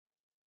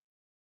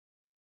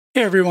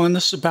Hey everyone,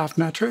 this is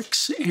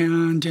Mathmetrics,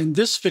 and in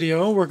this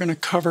video we're going to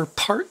cover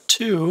part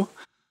 2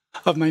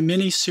 of my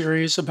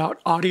mini-series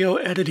about audio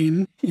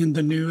editing in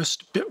the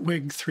newest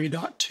Bitwig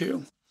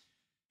 3.2.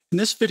 In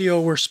this video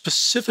we're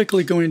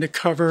specifically going to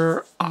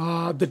cover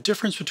the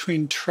difference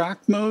between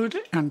track mode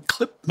and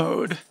clip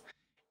mode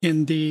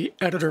in the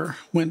editor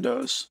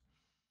windows.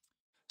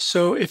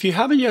 So if you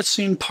haven't yet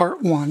seen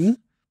part 1,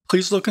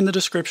 please look in the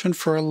description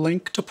for a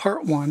link to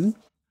part 1.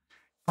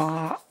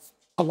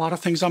 A lot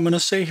of things I'm going to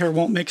say here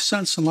won't make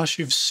sense unless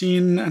you've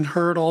seen and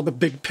heard all the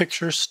big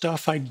picture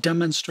stuff I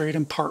demonstrate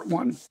in part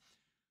 1.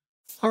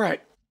 All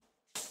right,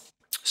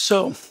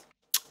 so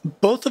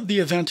both of the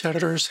event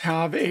editors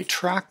have a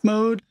track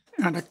mode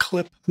and a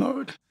clip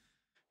mode.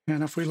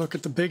 And if we look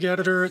at the big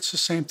editor, it's the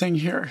same thing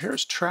here.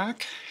 Here's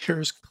track,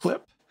 here's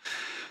clip.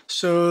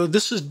 So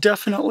this is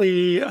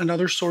definitely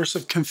another source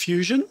of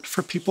confusion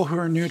for people who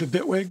are new to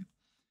Bitwig.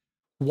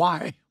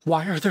 Why?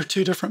 Why are there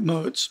two different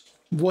modes?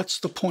 What's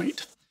the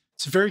point?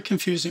 It's very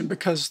confusing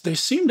because they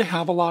seem to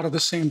have a lot of the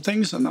same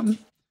things in them,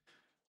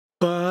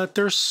 but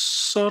there's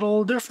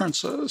subtle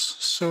differences.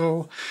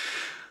 So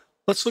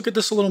let's look at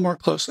this a little more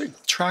closely.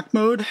 Track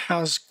mode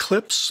has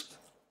clips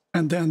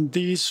and then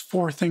these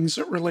 4 things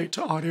that relate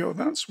to audio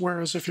events.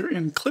 Whereas if you're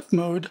in clip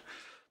mode,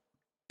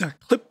 that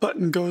clip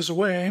button goes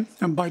away,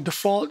 and by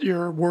default,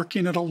 you're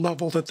working at a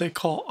level that they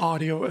call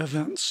audio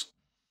events.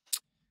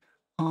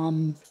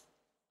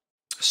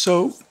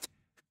 So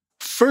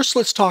first,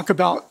 let's talk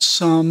about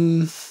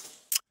some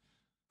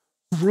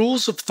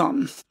rules of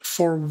thumb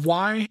for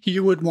why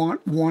you would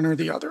want one or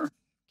the other.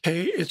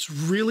 Okay, it's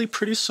really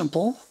pretty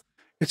simple.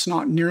 It's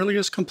not nearly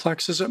as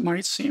complex as it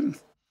might seem.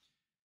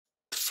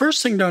 The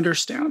first thing to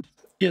understand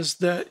is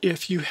that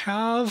if you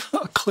have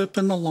a clip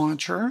in the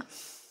launcher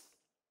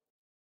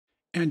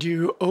and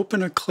you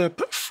open a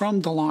clip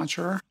from the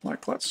launcher,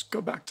 like let's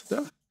go back to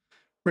the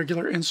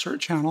regular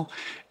insert channel.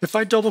 If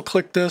I double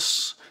click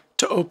this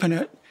to open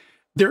it,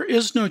 there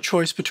is no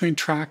choice between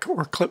track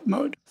or clip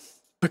mode,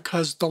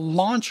 because the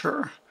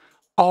launcher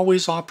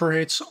always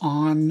operates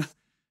on,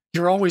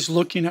 you're always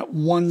looking at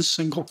one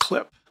single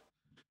clip,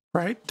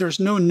 right? There's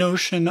no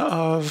notion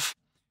of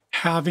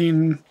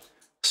having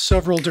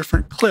several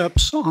different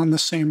clips on the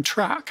same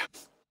track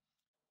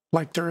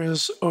like there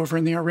is over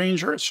in the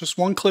arranger. It's just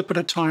one clip at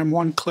a time,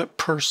 one clip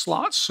per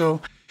slot. So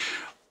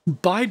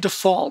by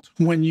default,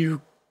 when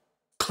you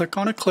click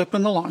on a clip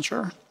in the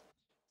launcher,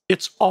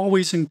 it's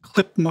always in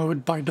clip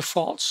mode by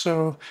default.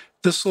 So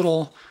this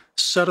little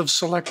set of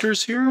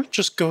selectors here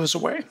just goes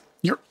away.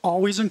 You're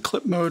always in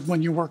clip mode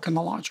when you work in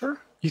the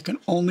launcher. You can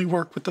only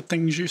work with the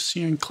things you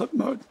see in clip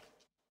mode.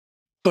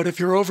 But if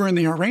you're over in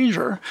the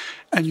arranger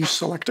and you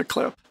select a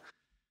clip,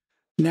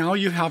 now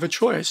you have a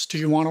choice. Do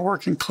you want to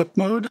work in clip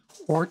mode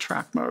or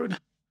track mode?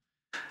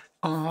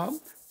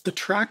 The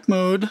track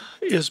mode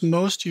is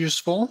most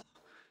useful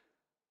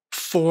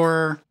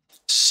for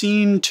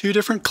seeing 2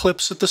 different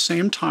clips at the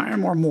same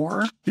time or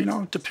more,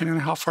 depending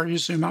on how far you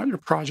zoom out your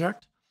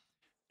project.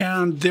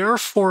 And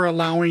therefore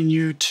allowing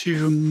you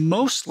to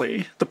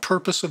the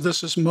purpose of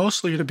this is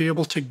mostly to be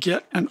able to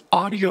get an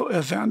audio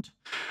event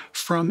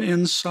from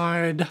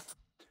inside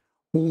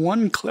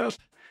one clip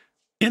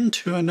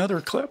into another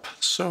clip.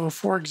 So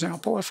for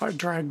example, if I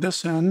drag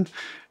this in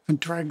and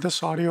drag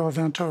this audio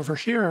event over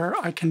here,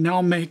 I can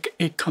now make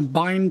a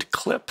combined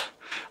clip,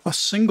 a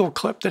single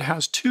clip that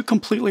has 2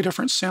 completely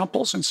different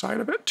samples inside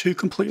of it, 2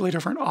 completely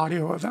different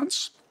audio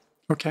events,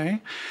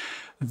 okay?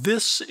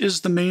 This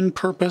is the main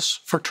purpose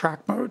for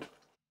track mode.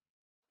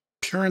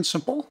 Pure and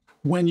simple.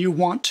 When you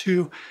want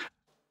to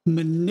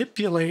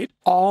manipulate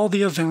all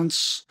the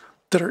events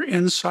that are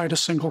inside a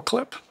single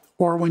clip,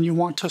 or when you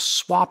want to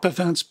swap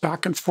events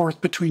back and forth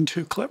between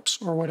 2 clips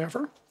or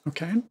whatever,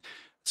 okay?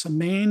 It's the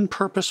main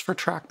purpose for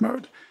track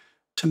mode,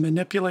 to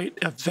manipulate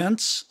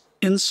events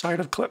inside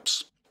of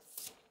clips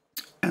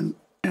and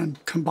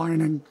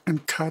combine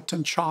and cut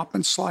and chop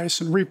and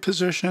slice and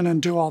reposition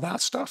and do all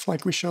that stuff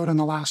like we showed in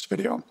the last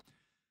video.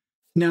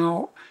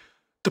 Now,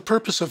 the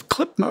purpose of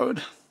clip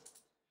mode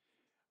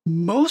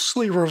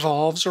mostly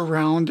revolves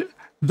around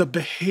the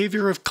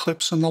behavior of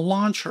clips in the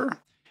launcher,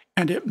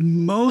 and it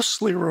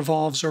mostly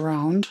revolves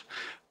around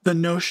the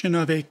notion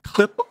of a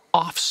clip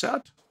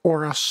offset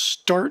or a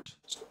start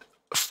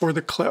for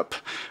the clip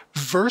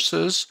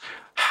versus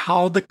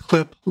how the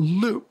clip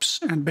loops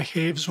and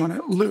behaves when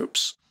it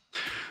loops.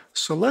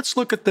 So let's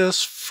look at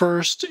this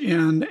first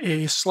in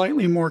a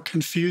slightly more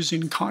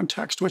confusing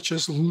context, which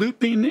is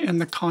looping in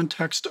the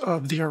context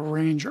of the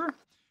arranger.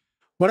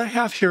 What I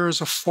have here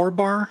is a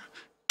 4-bar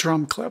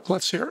drum clip.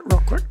 Let's hear it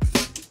real quick.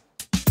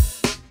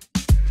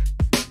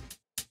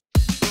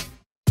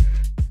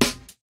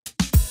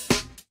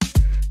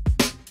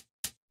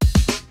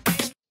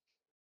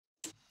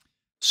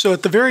 So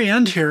at the very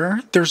end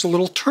here, there's a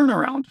little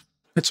turnaround.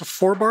 It's a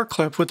 4-bar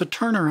clip with a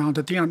turnaround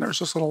at the end. There's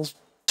this little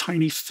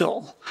tiny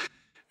fill.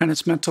 And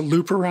it's meant to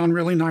loop around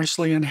really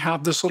nicely and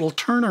have this little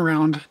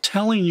turnaround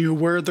telling you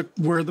where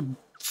the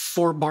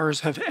 4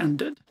 bars have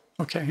ended,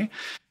 okay?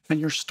 And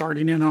you're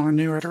starting in on a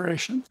new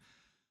iteration.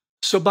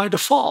 So by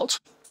default,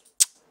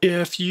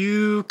 If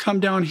you come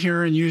down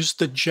here and use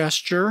the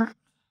gesture,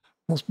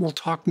 we'll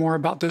talk more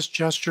about this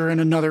gesture in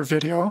another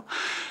video.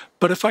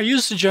 But if I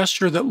use the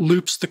gesture that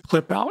loops the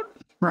clip out,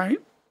 right,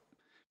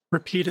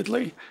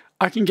 repeatedly,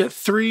 I can get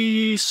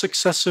 3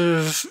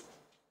 successive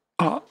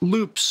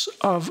loops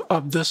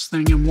of this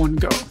thing in one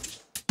go.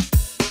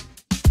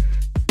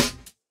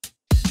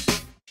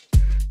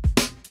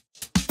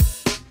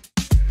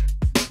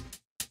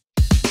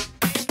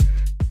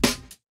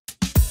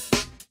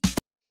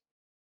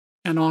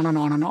 And on and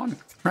on and on,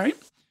 right?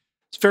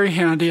 It's very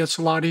handy. It's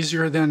a lot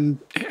easier than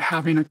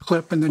having a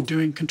clip and then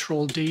doing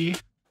Control D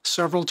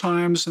several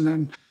times and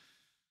then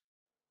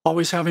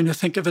always having to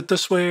think of it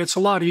this way. It's a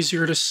lot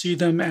easier to see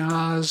them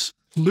as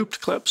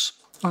looped clips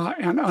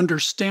and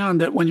understand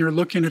that when you're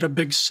looking at a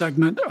big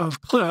segment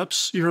of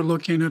clips, you're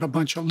looking at a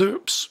bunch of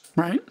loops,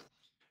 right?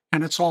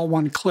 And it's all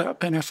one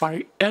clip. And if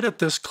I edit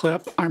this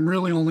clip, I'm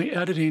really only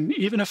editing,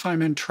 even if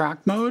I'm in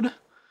track mode,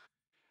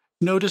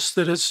 notice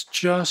that it's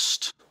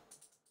just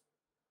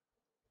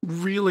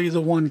really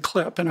the one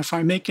clip. And if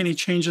I make any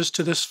changes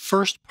to this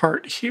first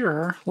part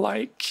here,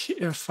 like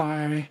if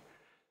I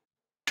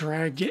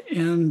drag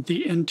in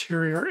the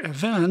interior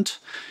event,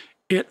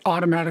 it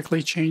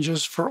automatically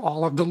changes for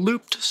all of the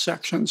looped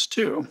sections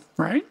too,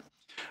 right?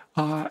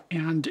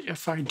 And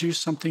if I do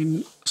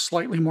something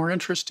slightly more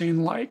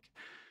interesting, like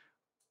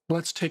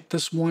let's take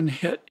this one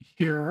hit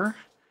here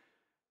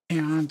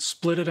and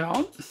split it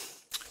out.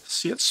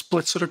 See, it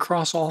splits it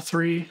across all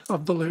 3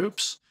 of the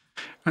loops.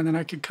 And then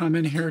I could come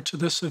in here to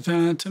this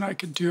event and I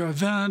could do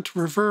event,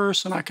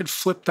 reverse, and I could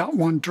flip that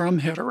one drum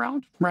hit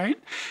around, right?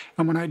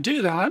 And when I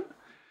do that,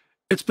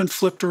 it's been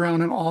flipped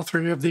around in all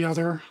 3 of the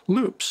other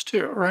loops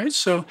too, right?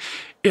 So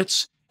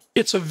it's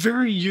a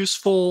very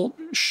useful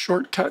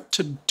shortcut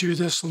to do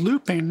this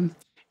looping,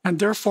 and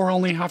therefore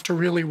only have to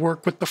really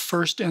work with the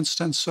first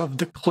instance of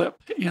the clip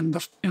in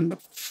the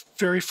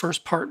very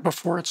first part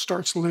before it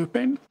starts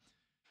looping.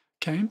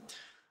 Okay, let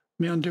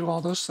me undo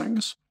all those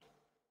things.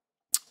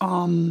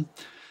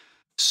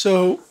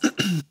 So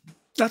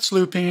that's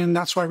looping.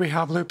 That's why we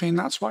have looping.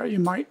 That's why you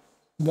might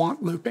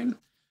want looping.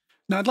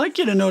 Now I'd like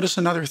you to notice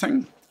another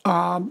thing.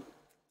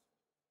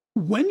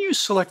 When you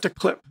select a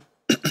clip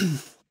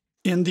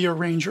in the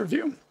arranger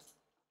view,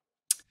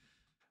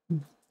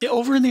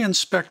 over in the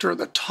inspector,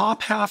 the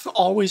top half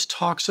always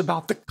talks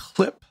about the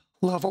clip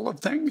level of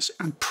things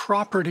and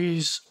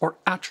properties or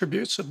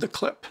attributes of the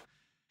clip.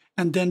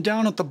 And then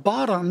down at the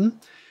bottom,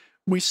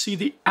 we see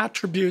the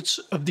attributes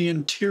of the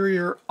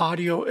interior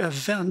audio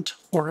event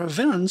or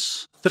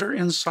events that are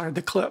inside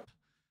the clip.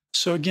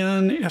 So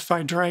again, if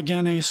I drag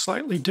in a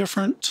slightly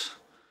different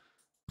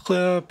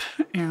clip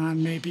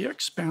and maybe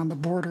expand the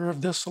border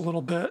of this a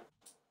little bit,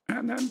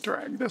 and then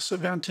drag this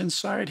event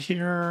inside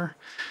here,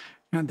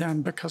 and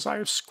then because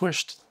I've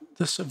squished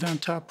this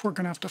event up, we're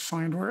going to have to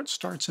find where it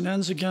starts and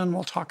ends again.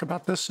 We'll talk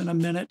about this in a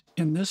minute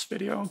in this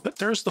video, but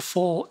there's the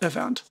full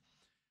event.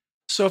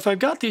 So if I've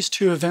got these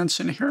 2 events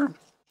in here,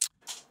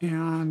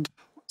 and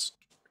let's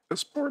drag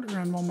this border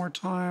in one more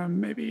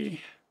time,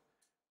 maybe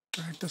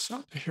drag this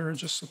out to here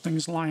just so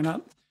things line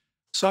up.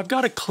 So I've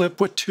got a clip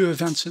with 2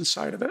 events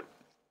inside of it.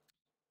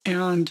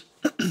 And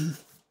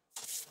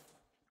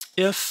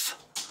if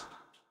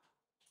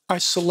I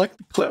select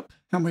the clip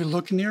and we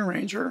look in the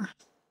arranger,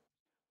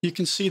 you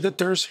can see that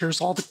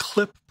here's all the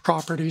clip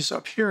properties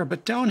up here.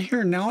 But down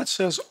here now it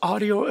says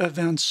audio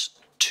events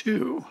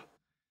 2.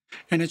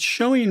 And it's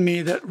showing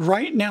me that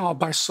right now,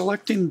 by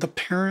selecting the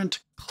parent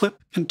clip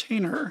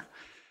container,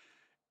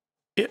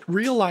 it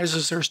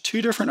realizes there's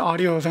 2 different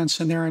audio events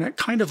in there, and it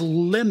kind of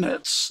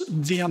limits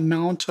the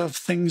amount of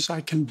things I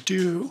can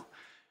do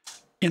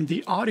in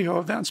the audio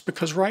events,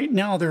 because right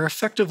now they're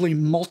effectively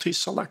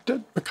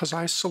multi-selected because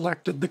I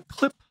selected the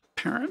clip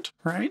parent,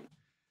 right?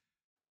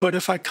 But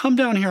if I come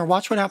down here,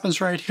 watch what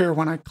happens right here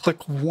when I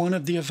click one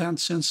of the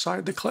events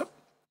inside the clip.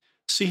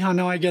 See how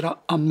now I get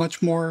a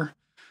much more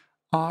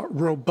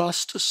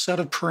robust set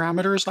of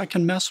parameters I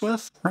can mess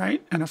with,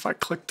 right? And if I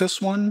click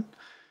this one,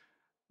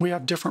 we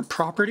have different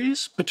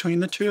properties between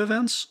the 2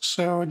 events.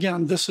 So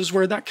again, this is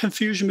where that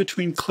confusion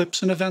between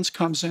clips and events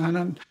comes in,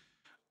 and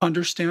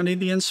understanding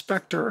the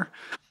inspector,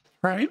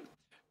 right?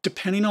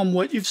 Depending on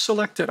what you've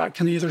selected, I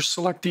can either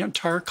select the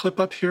entire clip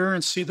up here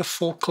and see the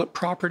full clip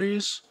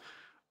properties,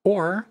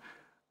 or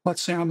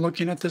let's say I'm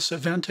looking at this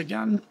event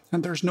again,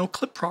 and there's no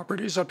clip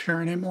properties up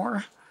here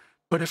anymore.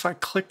 But if I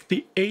click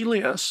the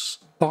alias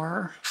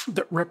bar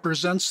that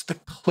represents the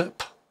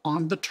clip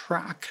on the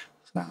track,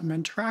 I'm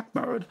in track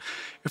mode.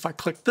 If I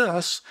click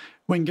this,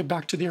 we can get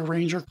back to the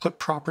arranger clip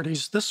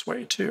properties this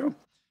way too.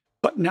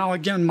 But now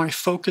again, my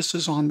focus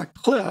is on the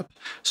clip,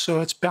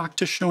 so it's back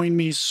to showing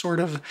me sort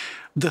of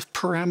the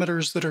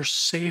parameters that are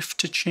safe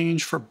to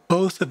change for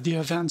both of the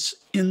events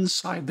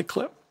inside the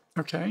clip,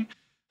 okay?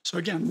 So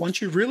again,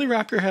 once you really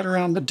wrap your head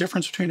around the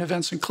difference between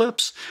events and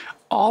clips,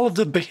 all of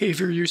the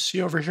behavior you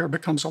see over here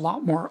becomes a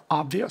lot more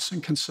obvious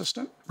and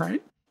consistent,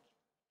 right?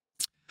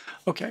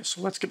 Okay,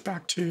 so let's get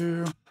back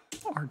to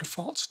our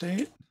default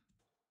state.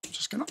 I'm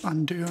just going to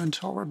undo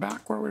until we're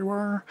back where we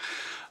were.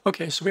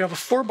 Okay, so we have a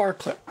 4-bar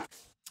clip.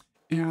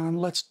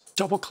 And let's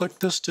double click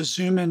this to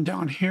zoom in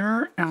down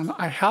here. And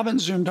I haven't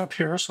zoomed up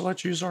here, so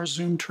let's use our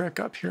zoom trick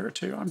up here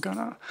too. I'm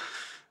gonna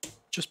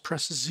just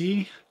press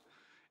Z.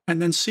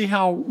 And then see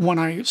how when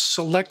I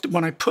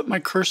put my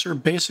cursor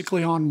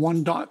basically on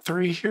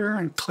 1.3 here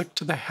and click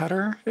to the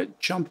header, it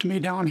jumped me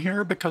down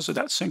here because of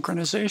that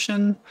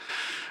synchronization,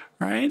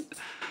 right?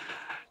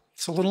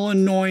 It's a little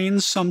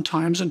annoying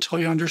sometimes until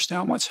you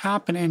understand what's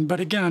happening. But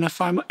again,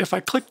 if I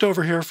clicked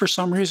over here for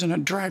some reason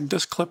and dragged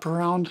this clip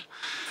around,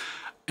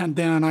 and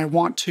then I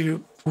want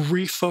to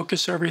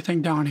refocus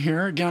everything down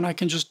here, again, I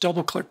can just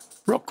double click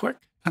real quick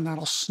and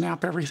that'll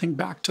snap everything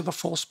back to the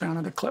full span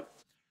of the clip.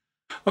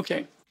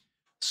 Okay.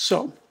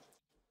 So,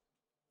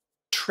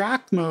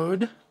 track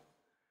mode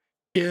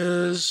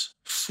is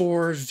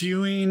for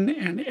viewing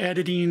and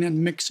editing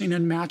and mixing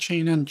and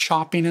matching and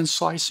chopping and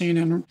slicing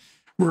and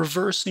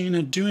reversing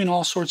and doing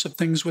all sorts of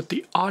things with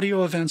the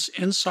audio events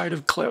inside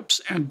of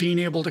clips and being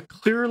able to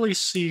clearly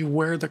see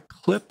where the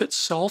clip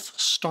itself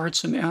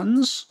starts and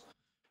ends,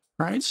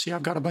 right? See,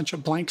 I've got a bunch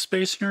of blank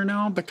space here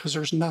now because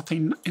there's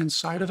nothing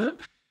inside of it.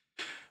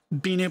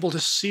 Being able to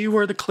see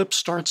where the clip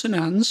starts and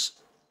ends,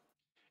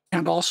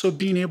 and also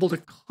being able to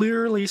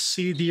clearly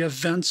see the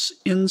events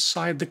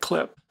inside the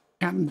clip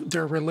and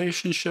their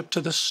relationship to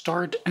the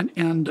start and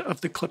end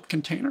of the clip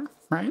container,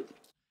 right?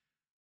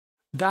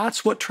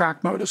 That's what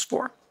track mode is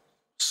for,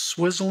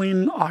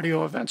 swizzling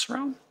audio events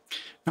around.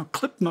 Now,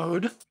 clip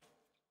mode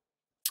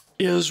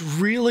is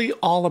really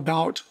all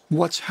about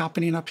what's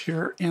happening up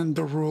here in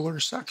the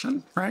ruler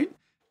section, right?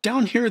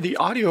 Down here, the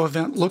audio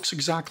event looks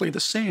exactly the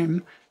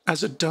same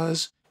as it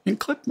does in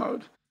clip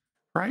mode,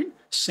 right?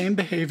 Same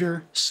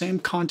behavior, same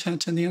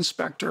content in the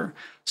inspector,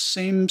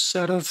 same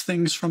set of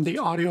things from the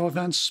audio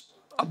events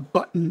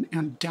button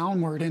and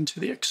downward into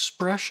the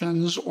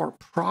expressions or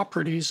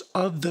properties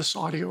of this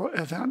audio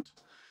event,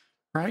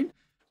 right?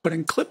 But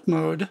in clip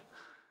mode,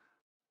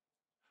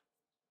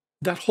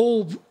 that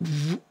whole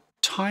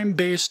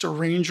time-based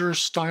arranger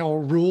style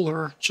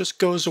ruler just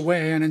goes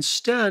away. And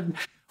instead,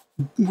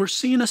 we're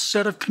seeing a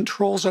set of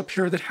controls up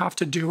here that have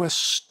to do with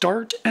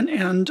start and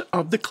end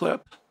of the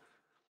clip,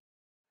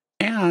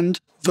 and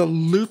the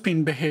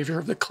looping behavior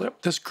of the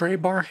clip. This gray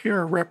bar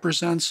here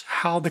represents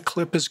how the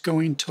clip is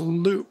going to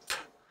loop.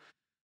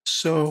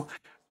 So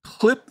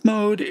clip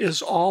mode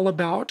is all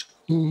about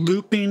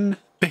looping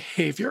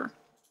behavior,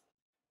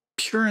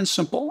 pure and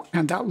simple.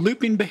 And that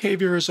looping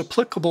behavior is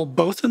applicable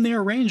both in the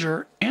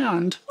arranger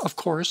and, of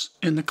course,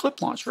 in the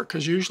clip launcher,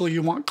 because usually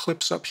you want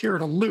clips up here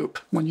to loop.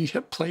 When you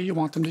hit play, you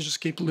want them to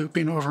just keep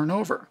looping over and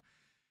over.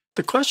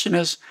 The question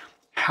is,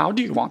 how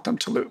do you want them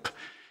to loop?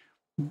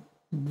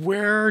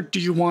 Where do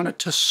you want it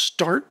to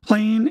start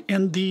playing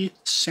in the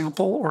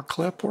sample or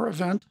clip or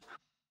event?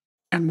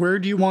 And where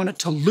do you want it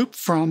to loop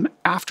from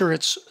after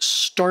it's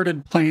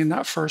started playing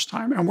that first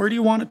time? And where do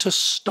you want it to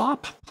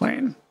stop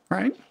playing,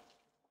 right?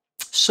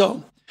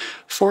 So,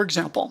 for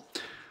example,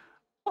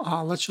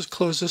 let's just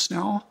close this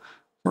now.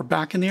 We're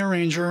back in the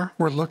arranger.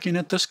 We're looking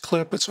at this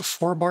clip. It's a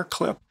 4-bar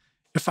clip.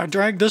 If I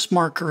drag this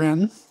marker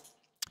in,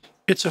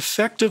 it's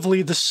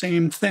effectively the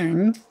same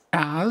thing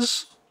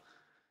as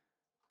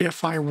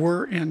if I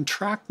were in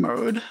track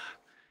mode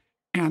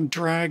and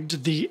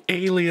dragged the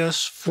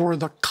alias for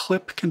the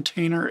clip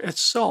container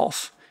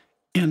itself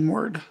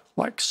inward,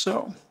 like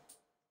so.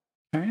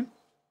 Okay,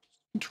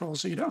 Control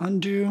Z to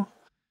undo.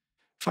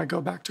 If I go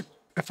back to,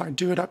 if I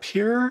do it up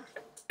here,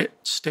 it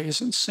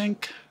stays in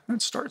sync and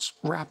it starts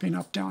wrapping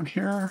up down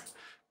here.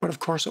 But of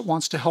course, it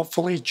wants to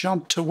helpfully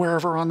jump to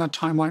wherever on the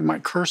timeline my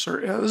cursor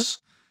is.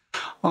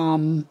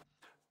 But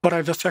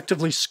I've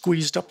effectively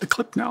squeezed up the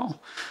clip now.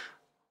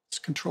 Let's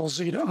Control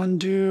Z to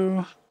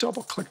undo,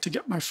 double click to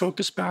get my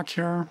focus back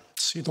here,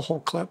 see the whole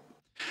clip.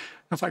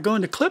 If I go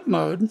into clip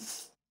mode,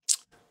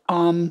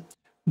 the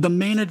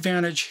main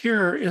advantage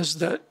here is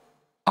that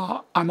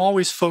I'm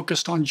always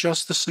focused on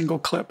just the single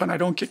clip and I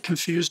don't get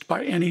confused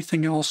by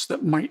anything else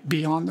that might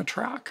be on the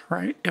track,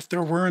 right? If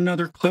there were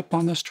another clip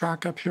on this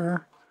track up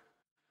here,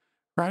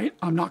 right,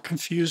 I'm not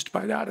confused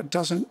by that. It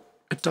doesn't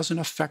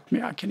affect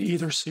me. I can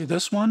either see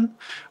this one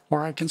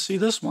or I can see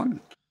this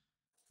one.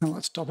 And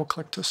let's double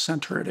click to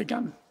center it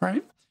again,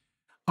 right?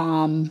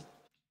 And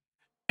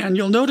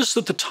you'll notice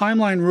that the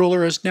timeline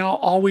ruler is now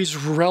always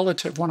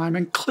relative. When I'm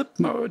in clip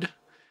mode,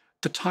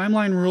 the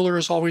timeline ruler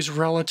is always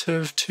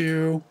relative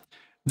to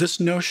this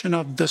notion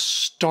of the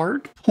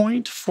start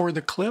point for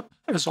the clip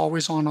is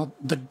always on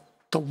the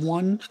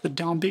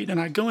downbeat.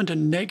 And I go into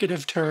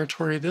negative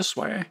territory this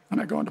way, and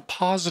I go into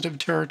positive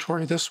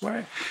territory this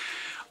way.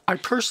 I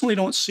personally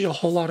don't see a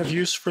whole lot of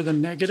use for the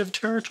negative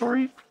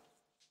territory.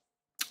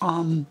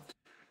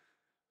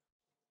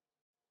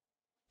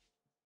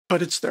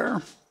 But it's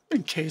there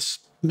in case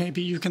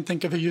maybe you can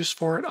think of a use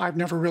for it. I've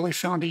never really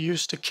found a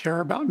use to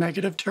care about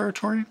negative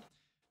territory.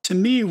 To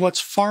me, what's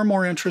far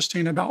more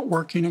interesting about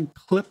working in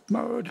clip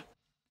mode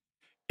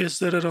is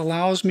that it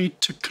allows me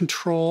to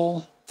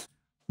control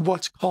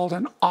what's called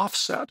an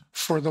offset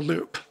for the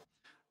loop.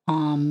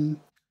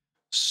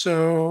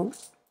 So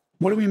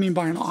What do we mean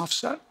by an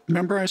offset?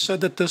 Remember I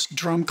said that this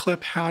drum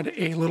clip had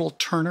a little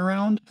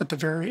turnaround at the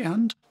very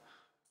end?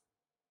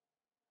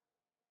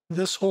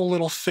 This whole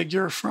little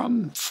figure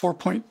from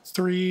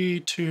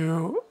 4.3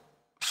 to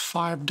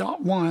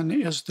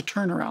 5.1 is the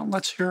turnaround.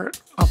 Let's hear it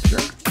up here.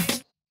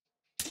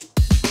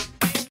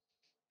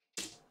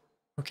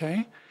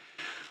 Okay.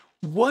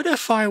 What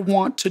if I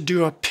want to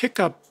do a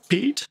pickup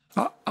beat,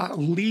 a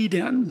lead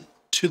in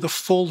to the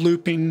full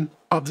looping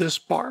of this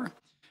bar?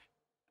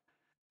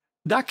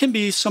 That can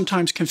be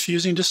sometimes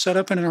confusing to set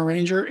up in an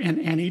arranger in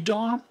any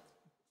DAW.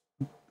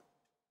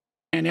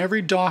 And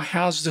every DAW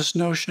has this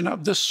notion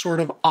of this sort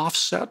of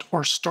offset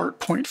or start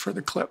point for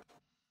the clip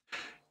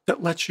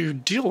that lets you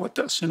deal with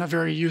this in a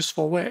very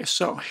useful way.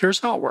 So here's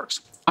how it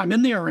works. I'm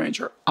in the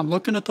arranger. I'm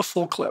looking at the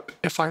full clip.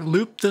 If I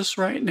loop this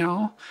right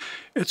now,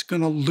 it's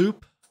going to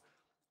loop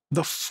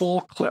the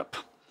full clip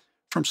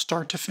from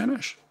start to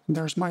finish. And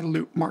there's my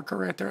loop marker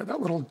right there,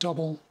 that little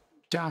double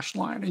dash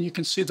line. And you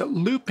can see that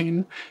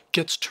looping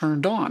gets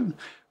turned on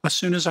as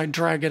soon as I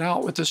drag it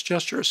out with this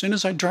gesture. As soon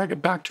as I drag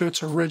it back to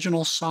its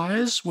original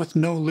size with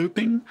no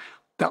looping,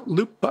 that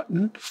loop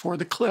button for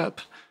the clip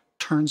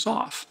turns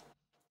off.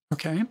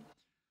 Okay?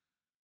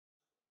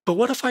 But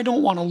what if I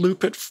don't want to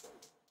loop it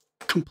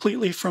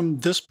completely from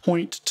this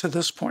point to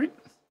this point?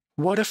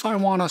 What if I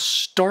want to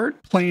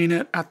start playing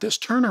it at this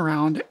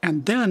turnaround,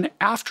 and then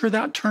after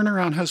that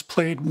turnaround has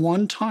played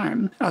one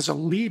time as a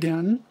lead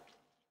in,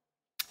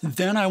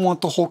 then I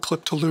want the whole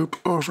clip to loop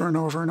over and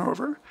over and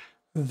over?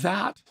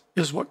 That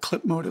is what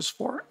clip mode is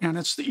for, and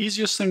it's the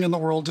easiest thing in the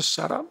world to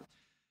set up.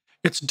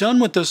 It's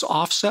done with this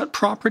offset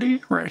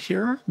property right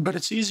here, but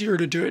it's easier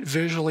to do it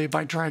visually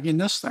by dragging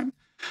this thing.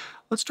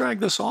 Let's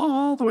drag this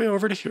all the way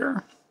over to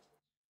here.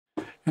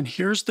 And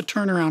here's the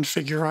turnaround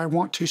figure I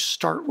want to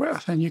start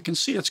with. And you can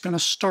see it's going to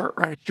start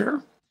right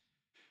here.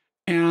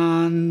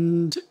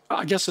 And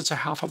I guess it's a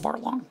half a bar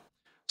long.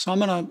 So I'm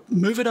going to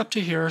move it up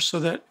to here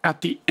so that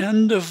at the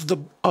end of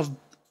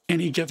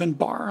any given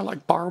bar,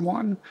 like bar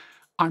 1,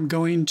 I'm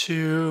going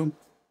to,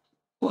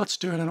 let's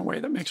do it in a way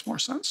that makes more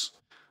sense.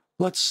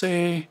 Let's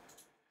say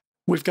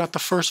we've got the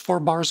first 4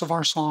 bars of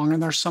our song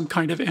and there's some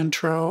kind of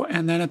intro.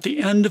 And then at the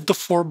end of the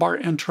 4-bar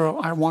intro,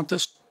 I want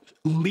this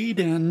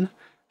lead in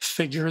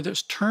figure,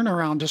 this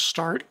turnaround to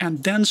start,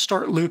 and then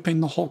start looping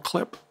the whole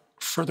clip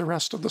for the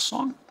rest of the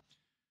song.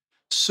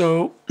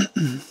 So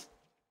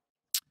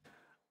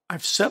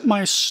I've set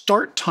my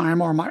start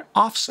time or my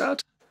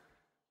offset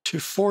to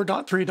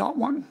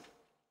 4.3.1,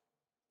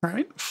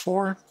 right?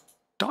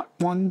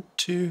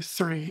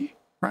 4.123,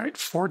 right?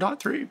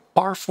 4.3,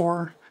 bar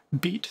 4,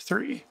 beat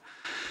 3.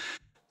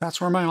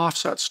 That's where my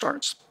offset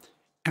starts.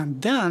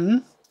 And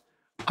then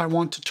I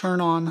want to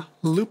turn on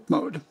loop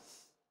mode.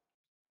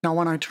 Now,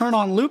 when I turn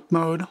on loop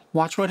mode,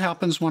 watch what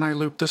happens when I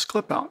loop this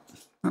clip out.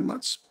 And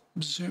let's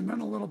zoom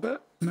in a little bit,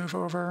 move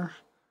over.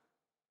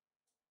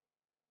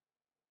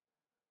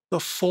 The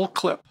full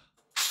clip,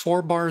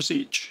 4 bars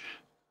each,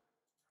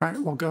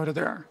 right? We'll go to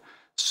there.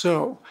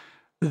 So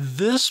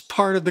this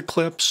part of the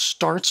clip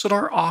starts at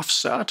our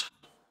offset,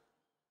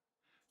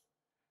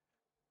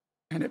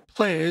 and it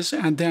plays,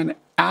 and then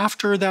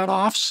after that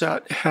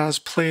offset has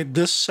played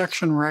this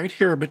section right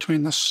here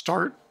between the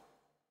start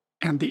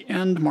and the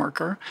end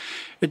marker,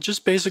 it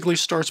just basically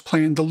starts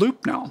playing the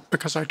loop now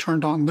because I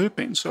turned on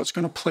looping. So it's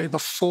going to play the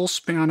full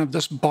span of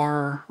this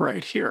bar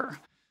right here.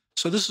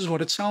 So this is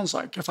what it sounds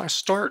like. If I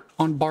start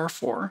on bar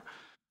 4,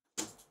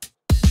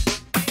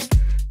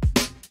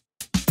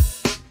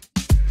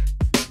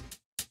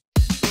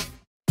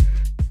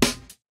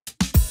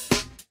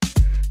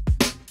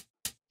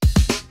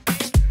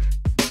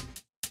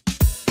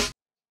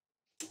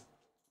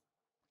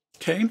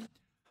 okay,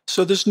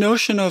 so this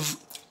notion of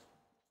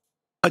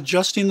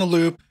adjusting the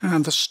loop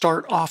and the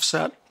start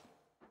offset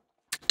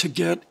to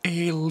get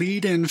a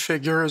lead-in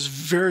figure is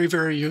very,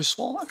 very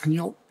useful, and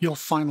you'll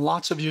find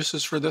lots of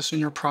uses for this in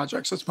your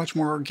projects. It's much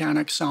more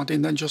organic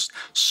sounding than just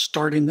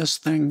starting this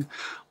thing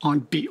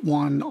on beat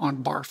 1 on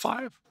bar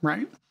 5,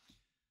 right?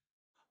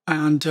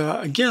 And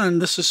again,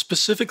 this is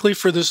specifically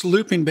for this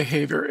looping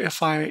behavior.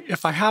 If I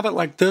have it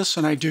like this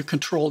and I do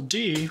Control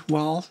D,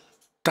 well,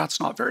 that's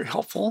not very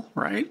helpful,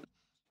 right?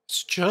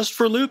 It's just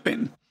for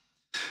looping.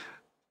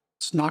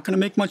 It's not going to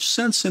make much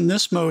sense in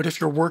this mode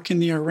if you're working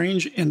the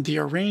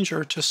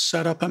arranger to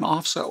set up an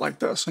offset like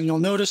this. And you'll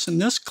notice in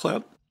this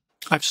clip,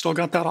 I've still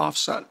got that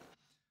offset.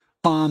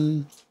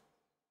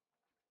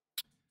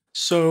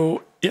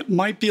 So it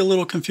might be a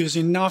little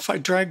confusing. Now, if I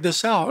drag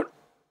this out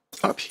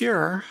up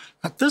here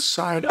at this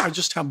side, I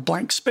just have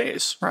blank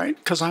space, right?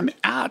 Because I'm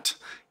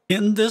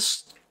in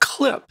this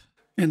clip,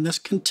 in this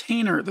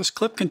container, this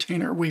clip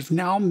container, we've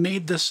now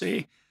made this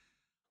a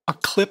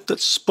clip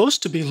that's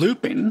supposed to be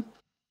looping.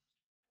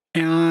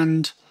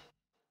 And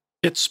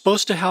it's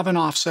supposed to have an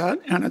offset,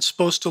 and it's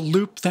supposed to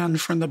loop then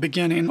from the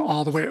beginning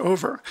all the way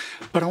over.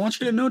 But I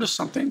want you to notice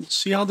something.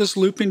 See how this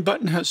looping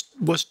button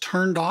was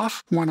turned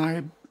off when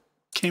I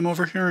came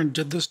over here and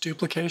did this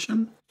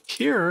duplication?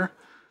 Here,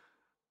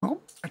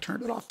 well, I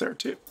turned it off there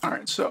too. All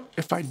right, so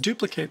if I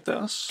duplicate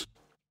this,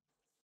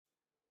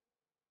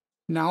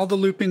 Now the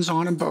looping's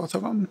on in both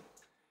of them.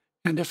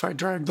 And if I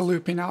drag the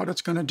looping out,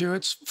 it's going to do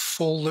its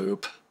full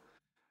loop.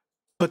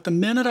 But the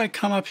minute I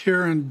come up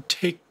here and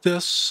take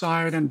this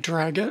side and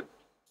drag it,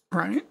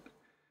 right,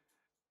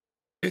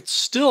 it's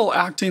still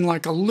acting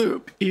like a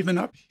loop, even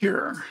up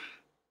here.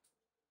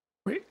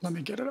 Wait, let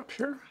me get it up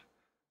here.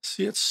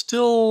 See, it's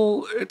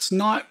still, it's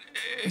not,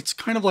 it's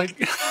kind of like,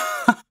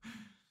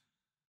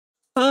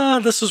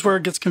 this is where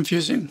it gets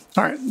confusing.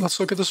 All right, let's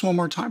look at this one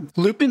more time.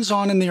 Looping's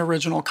on in the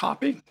original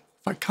copy.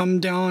 If I come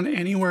down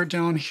anywhere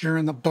down here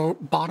in the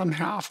bottom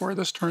half where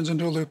this turns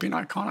into a looping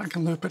icon, I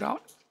can loop it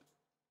out.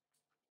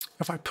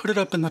 If I put it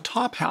up in the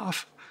top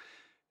half,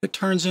 it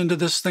turns into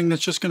this thing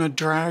that's just going to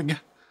drag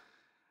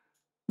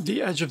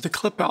the edge of the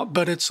clip out,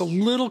 but it's a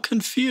little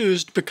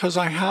confused because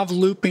I have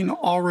looping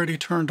already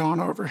turned on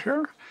over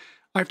here.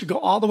 I have to go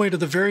all the way to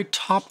the very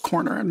top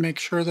corner and make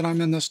sure that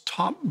I'm in this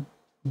top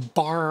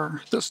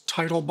bar, this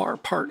title bar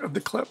part of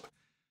the clip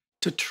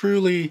to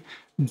truly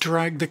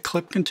drag the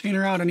clip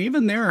container out. And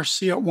even there,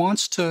 see, it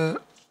wants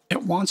to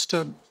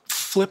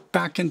flip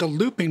back into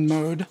looping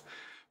mode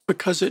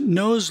because it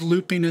knows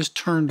looping is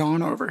turned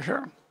on over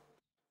here,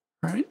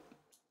 right?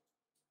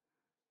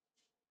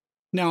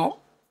 Now,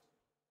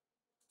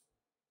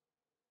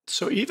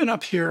 so even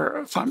up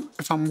here,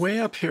 if I'm way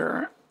up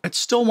here, it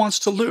still wants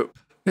to loop.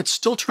 It's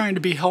still trying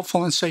to be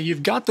helpful and say,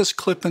 you've got this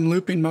clip in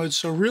looping mode,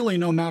 so really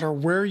no matter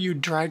where you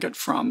drag it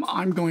from,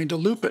 I'm going to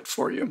loop it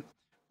for you,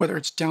 whether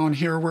it's down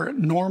here where it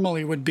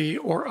normally would be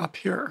or up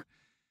here.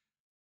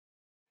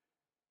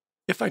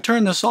 If I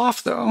turn this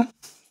off though,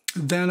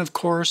 then of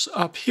course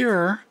up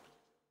here,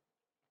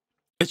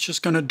 it's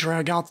just going to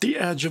drag out the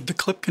edge of the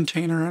clip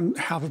container and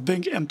have a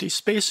big empty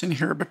space in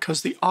here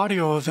because the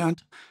audio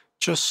event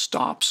just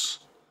stops.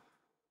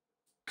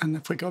 And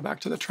if we go back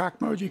to the track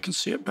mode, you can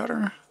see it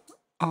better.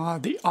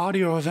 The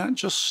audio event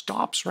just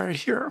stops right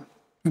here.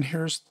 And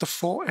here's the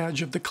full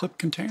edge of the clip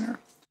container.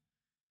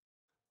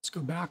 Let's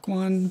go back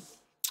one.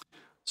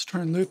 Let's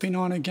turn looping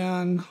on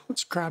again.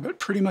 Let's grab it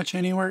pretty much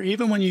anywhere.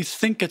 Even when you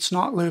think it's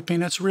not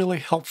looping, it's really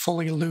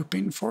helpfully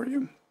looping for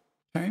you.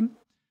 Okay.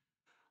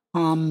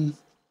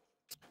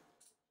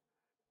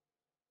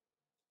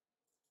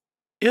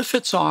 If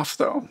it's off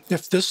though,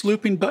 if this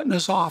looping button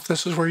is off,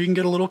 this is where you can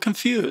get a little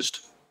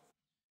confused.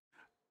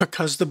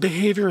 Because the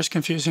behavior is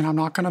confusing, I'm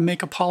not going to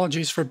make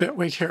apologies for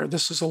Bitwig here.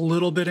 This is a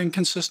little bit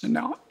inconsistent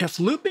now. If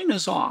looping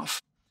is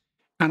off,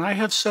 and I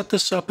have set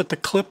this up at the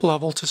clip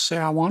level to say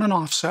I want an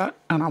offset,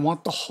 and I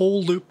want the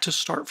whole loop to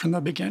start from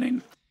the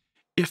beginning.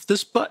 If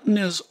this button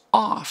is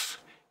off,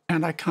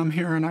 and I come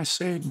here and I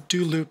say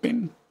do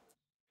looping,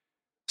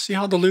 see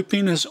how the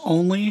looping is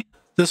only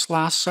this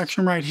last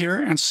section right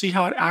here, and see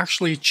how it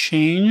actually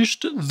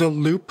changed the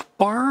loop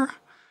bar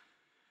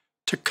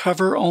to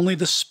cover only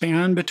the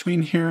span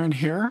between here and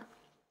here.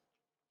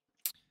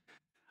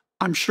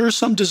 I'm sure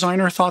some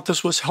designer thought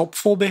this was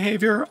helpful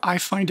behavior. I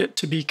find it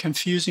to be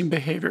confusing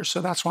behavior,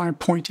 so that's why I'm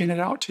pointing it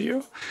out to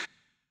you.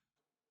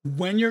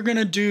 When you're going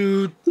to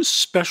do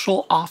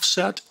special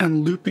offset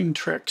and looping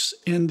tricks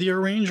in the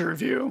arranger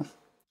view,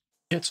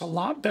 it's a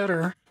lot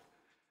better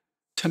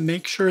to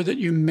make sure that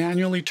you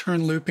manually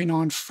turn looping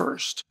on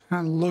first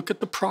and look at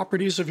the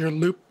properties of your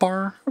loop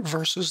bar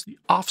versus the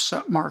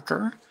offset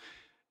marker,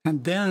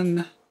 and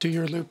then do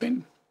your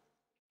looping.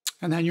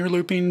 And then your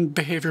looping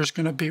behavior is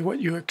going to be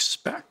what you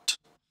expect.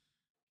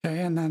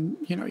 Okay, and then,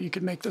 you know, you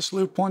could make this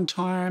loop one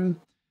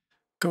time,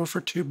 go for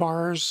 2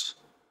 bars,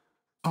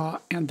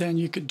 and then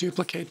you could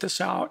duplicate this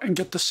out and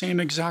get the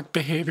same exact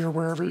behavior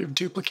wherever you've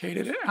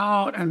duplicated it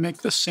out and make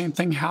the same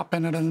thing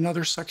happen at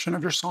another section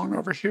of your song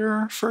over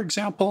here, for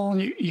example.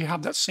 And you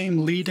have that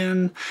same lead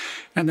in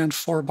and then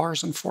 4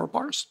 bars and 4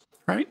 bars,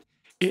 right?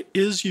 It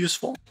is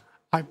useful.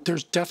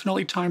 There's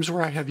definitely times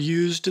where I have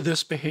used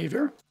this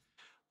behavior.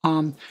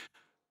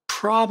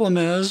 Problem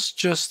is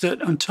just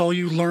that until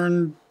you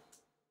learn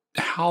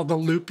how the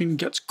looping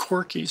gets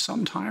quirky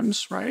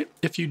sometimes, right?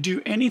 If you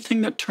do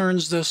anything that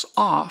turns this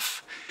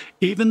off,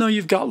 even though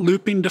you've got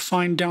looping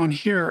defined down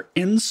here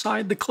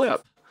inside the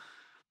clip,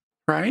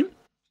 right?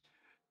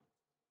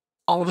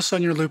 All of a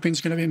sudden your looping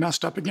is going to be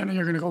messed up again and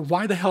you're going to go,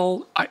 why the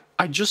hell?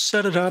 I just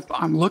set it up.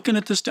 I'm looking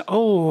at this.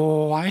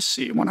 Oh, I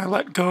see. When I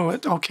let go,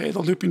 okay,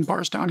 the looping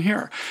bar's down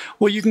here.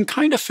 Well, you can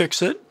kind of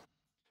fix it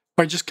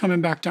by just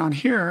coming back down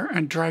here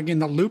and dragging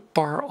the loop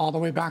bar all the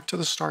way back to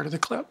the start of the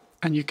clip.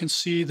 And you can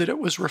see that it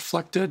was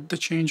reflected, the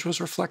change was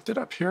reflected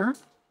up here,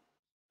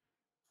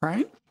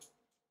 right?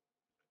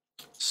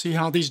 See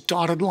how these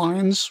dotted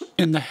lines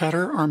in the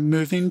header are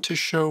moving to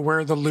show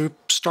where the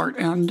loop start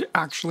end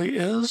actually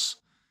is.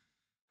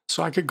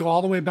 So I could go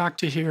all the way back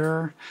to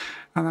here,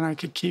 and then I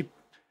could keep,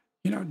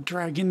 you know,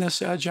 dragging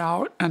this edge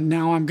out, and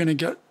now I'm going to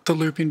get the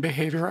looping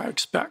behavior I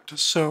expect.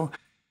 So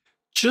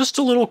just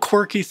a little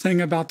quirky thing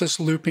about this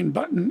looping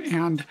button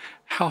and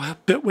how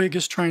Bitwig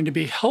is trying to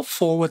be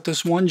helpful with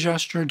this one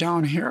gesture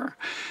down here.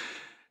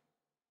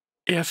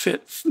 If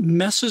it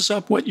messes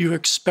up what you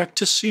expect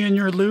to see in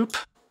your loop,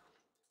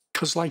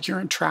 because like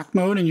you're in track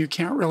mode and you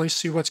can't really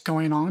see what's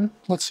going on,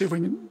 let's see if we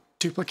can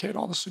duplicate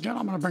all this again.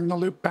 I'm going to bring the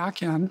loop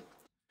back in.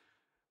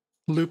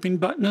 Looping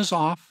button is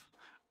off.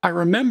 I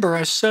remember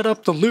I set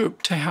up the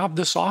loop to have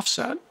this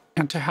offset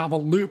and to have a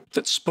loop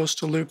that's supposed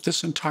to loop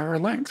this entire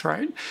length,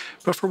 right?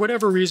 But for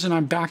whatever reason,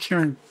 I'm back here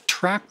in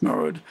track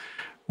mode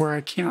where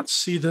I can't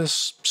see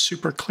this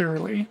super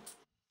clearly.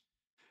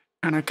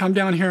 And I come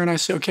down here and I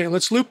say, okay,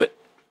 let's loop it.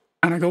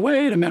 And I go,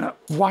 wait a minute,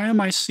 why am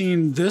I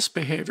seeing this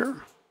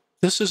behavior?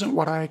 This isn't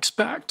what I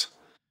expect.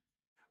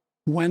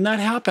 When that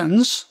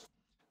happens,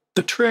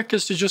 the trick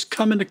is to just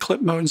come into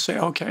clip mode and say,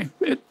 okay,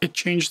 it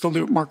changed the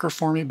loop marker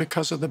for me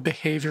because of the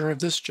behavior of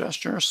this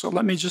gesture. So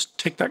let me just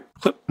take that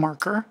clip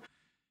marker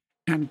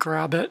and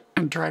grab it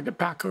and drag it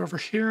back over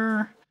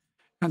here.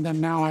 And then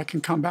now I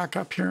can come back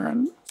up here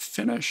and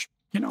finish,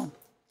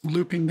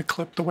 looping the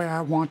clip the way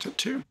I want it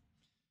to.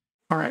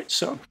 All right,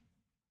 so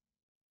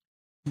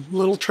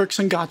little tricks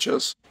and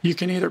gotchas. You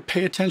can either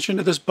pay attention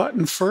to this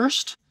button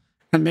first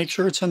and make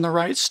sure it's in the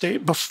right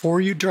state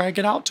before you drag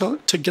it out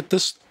to get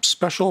this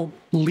special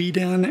lead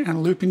in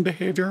and looping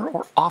behavior,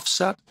 or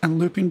offset and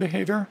looping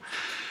behavior.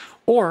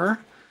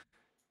 Or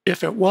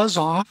if it was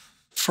off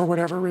for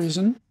whatever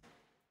reason,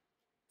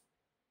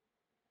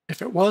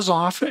 if it was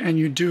off and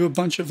you do a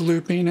bunch of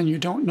looping and you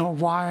don't know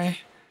why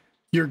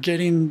you're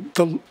getting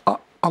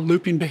a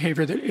looping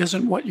behavior that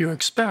isn't what you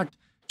expect,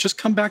 just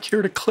come back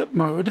here to clip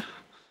mode.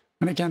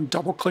 And again,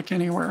 double click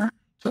anywhere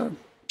to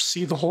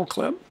see the whole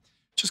clip.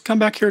 Just come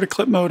back here to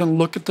clip mode and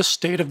look at the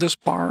state of this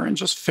bar and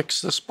just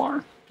fix this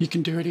bar. You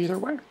can do it either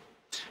way.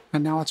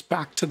 And now it's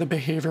back to the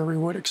behavior we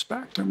would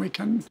expect, and we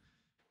can,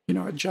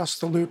 adjust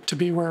the loop to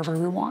be wherever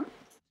we want.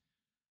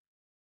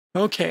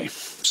 Okay,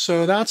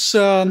 so that's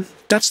the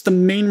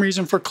main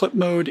reason for clip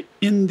mode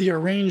in the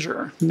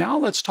arranger. Now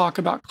let's talk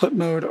about clip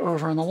mode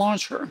over in the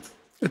launcher.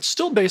 It's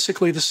still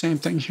basically the same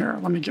thing here.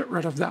 Let me get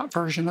rid of that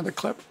version of the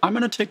clip. I'm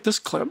going to take this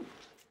clip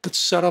that's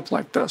set up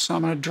like this.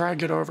 I'm going to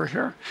drag it over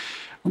here.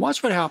 And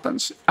watch what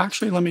happens.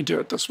 Actually, let me do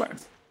it this way.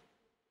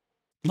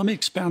 Let me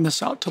expand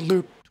this out to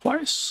loop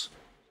twice.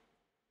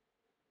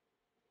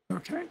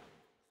 Okay.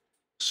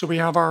 So we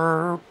have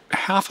our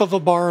half of a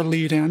bar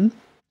lead in,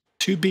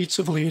 2 beats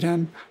of lead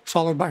in,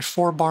 followed by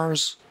 4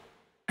 bars,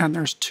 and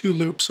there's 2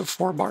 loops of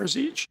 4 bars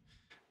each.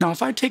 Now,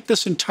 if I take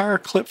this entire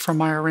clip from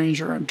my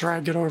arranger and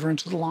drag it over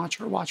into the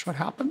launcher, watch what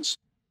happens.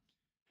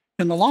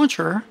 In the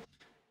launcher,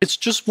 it's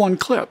just one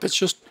clip. It's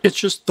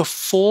just the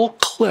full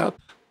clip,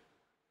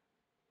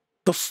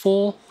 the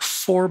full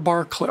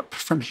 4-bar clip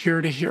from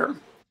here to here.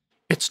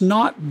 It's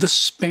not the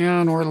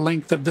span or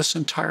length of this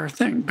entire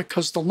thing,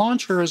 because the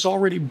launcher is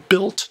already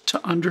built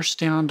to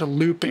understand a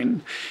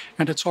looping,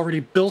 and it's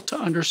already built to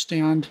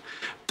understand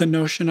the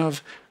notion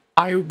of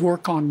I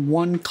work on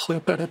one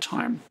clip at a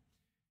time.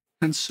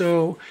 And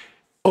so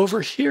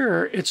over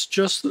here, it's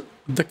just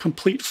the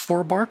complete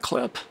 4-bar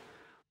clip.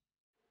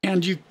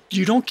 And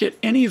you don't get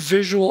any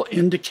visual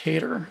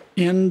indicator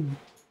in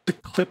the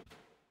clip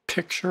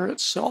picture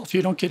itself.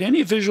 You don't get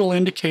any visual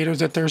indicator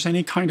that there's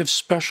any kind of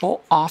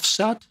special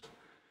offset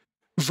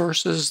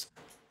versus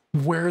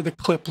where the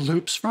clip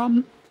loops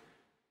from.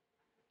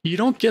 You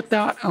don't get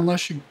that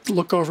unless you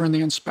look over in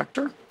the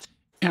inspector.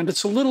 And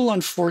it's a little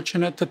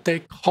unfortunate that they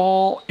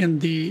call in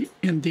the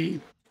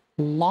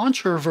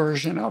launcher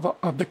version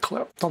of the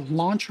clip, the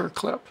launcher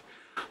clip,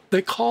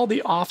 they call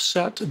the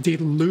offset the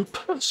loop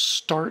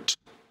start.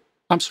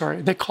 I'm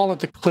sorry, they call it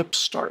the clip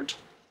start.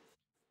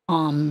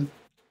 But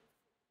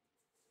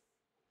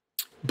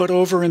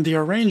over in the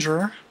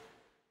arranger,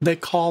 they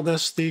call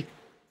this the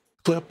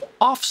clip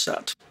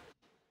offset.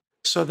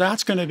 So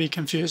that's going to be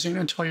confusing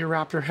until you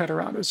wrap your head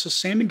around it. It's the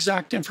same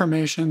exact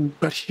information,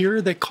 but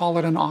here they call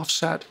it an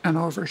offset, and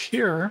over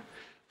here,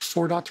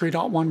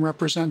 4.3.1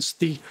 represents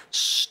the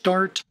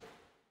start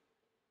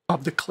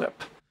of the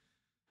clip.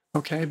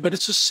 Okay, but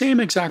it's the same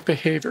exact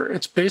behavior.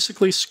 It's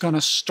basically going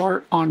to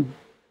start on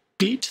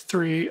beat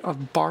 3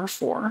 of bar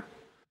 4,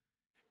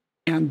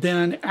 and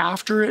then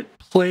after it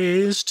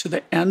plays to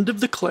the end of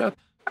the clip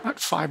at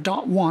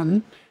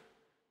 5.1,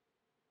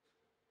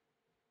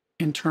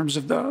 in terms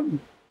of the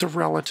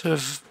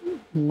relative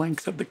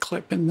length of the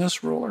clip in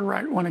this ruler,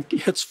 right? When it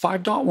hits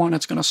 5.1,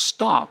 it's going to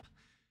stop.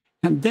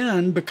 And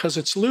then, because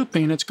it's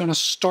looping, it's going to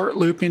start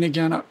looping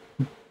again at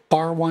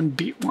bar 1,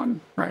 beat 1,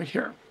 right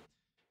here.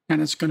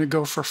 And it's going to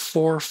go for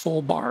 4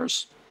 full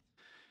bars.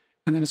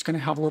 And then it's going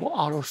to have a little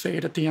auto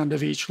fade at the end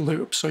of each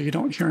loop, so you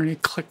don't hear any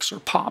clicks or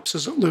pops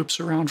as it loops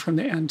around from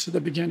the end to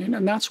the beginning.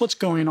 And that's what's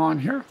going on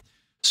here.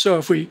 So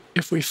if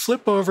we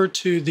flip over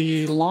to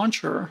the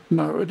launcher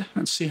mode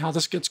and see how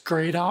this gets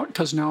grayed out,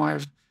 because now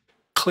I've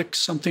clicked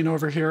something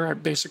over here, I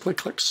basically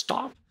click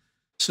stop.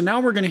 So now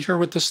we're going to hear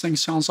what this thing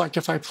sounds like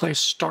if I play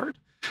start.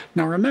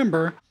 Now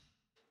remember,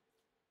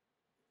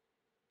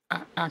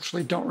 I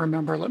actually don't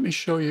remember, let me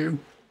show you.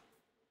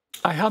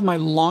 I have my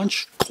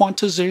launch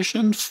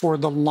quantization for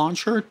the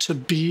launcher to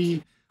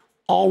be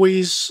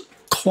always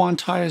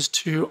quantized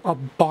to a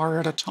bar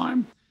at a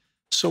time.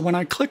 So when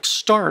I click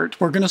start,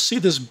 we're going to see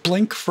this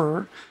blink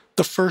for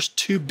the first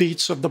 2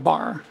 beats of the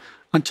bar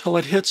until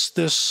it hits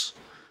this.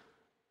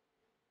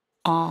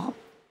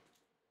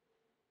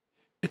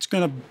 It's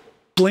going to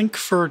blink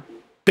for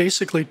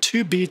basically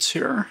 2 beats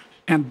here.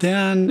 And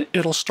then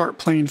it'll start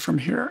playing from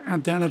here,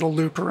 and then it'll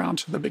loop around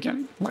to the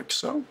beginning, like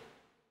so.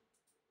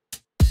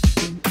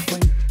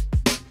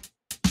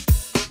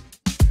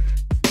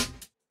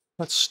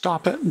 Let's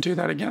stop it and do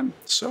that again.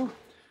 So,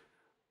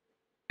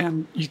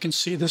 and you can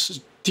see this is,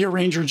 the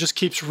arranger just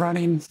keeps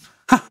running.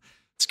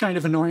 It's kind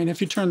of annoying.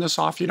 If you turn this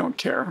off, you don't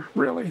care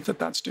really that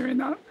that's doing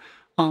that.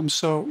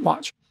 So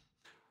watch.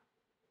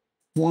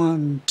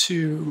 1,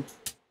 2.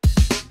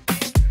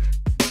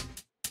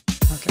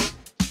 Okay.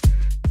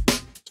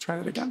 Let's try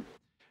that again.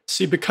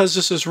 See, because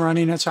this is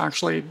running, it's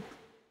actually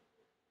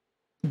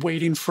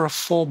waiting for a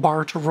full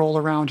bar to roll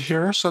around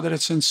here so that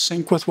it's in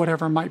sync with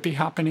whatever might be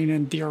happening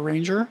in the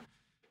arranger,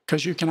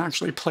 because you can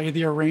actually play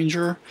the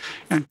arranger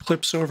and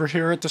clips over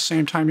here at the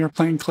same time you're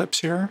playing clips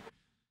here.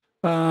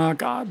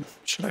 God,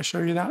 should I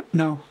show you that?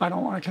 No, I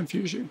don't want to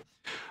confuse you.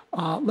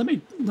 Let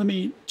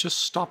me just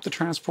stop the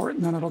transport,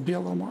 and then it'll be a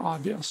little more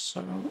obvious.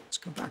 So let's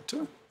go back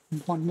to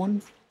 1,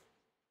 1.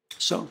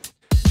 So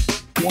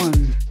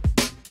 1.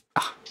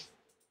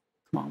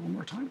 Come on, one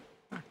more time.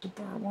 Back to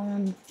bar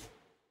 1.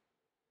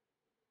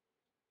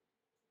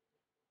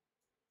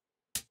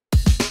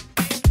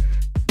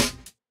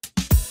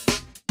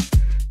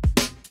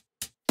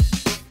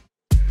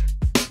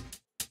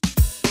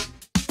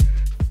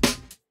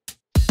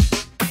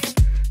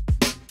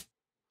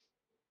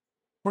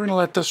 We're going to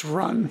let this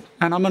run,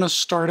 and I'm going to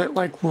start it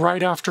like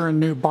right after a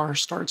new bar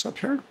starts up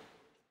here.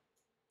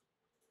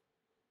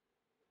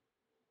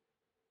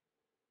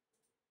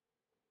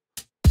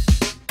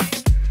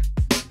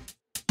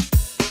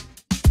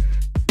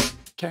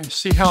 Okay,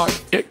 see how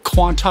it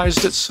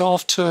quantized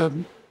itself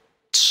to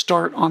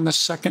start on the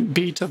second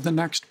beat of the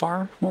next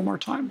bar? One more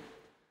time.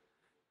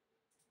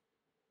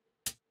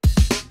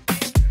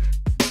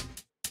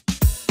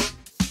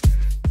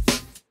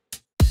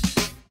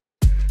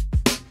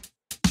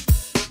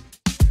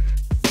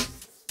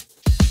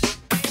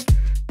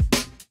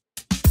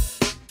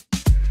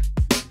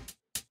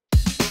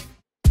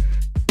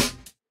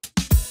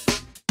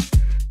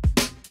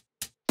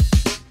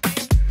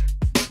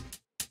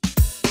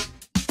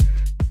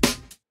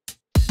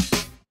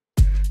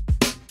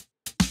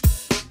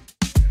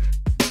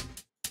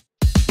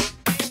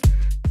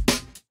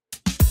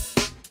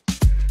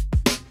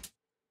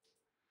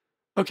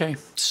 Okay,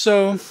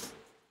 so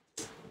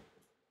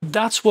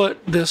that's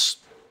what this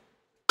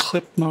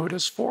clip mode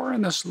is for,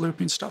 and this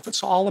looping stuff.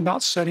 It's all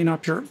about setting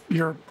up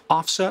your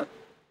offset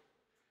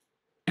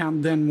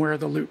and then where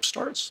the loop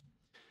starts.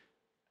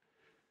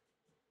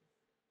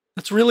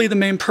 That's really the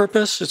main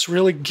purpose. It's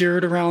really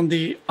geared around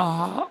the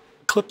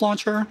clip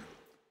launcher,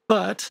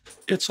 but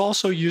it's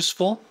also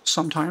useful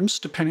sometimes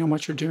depending on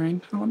what you're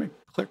doing. Let me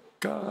click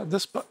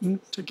this button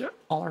to get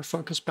all our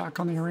focus back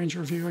on the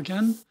arranger view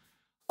again.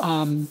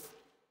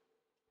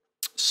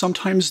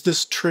 Sometimes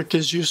this trick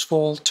is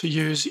useful to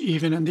use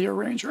even in the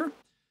arranger.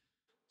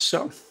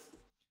 So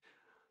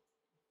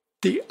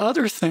the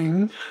other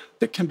thing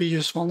that can be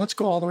useful, and let's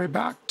go all the way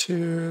back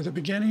to the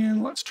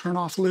beginning. Let's turn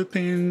off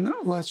looping.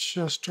 Let's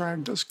just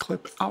drag this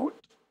clip out.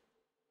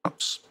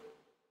 Oops.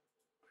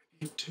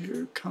 I need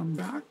to come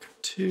back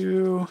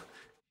to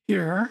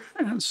here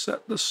and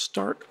set the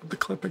start of the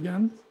clip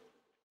again.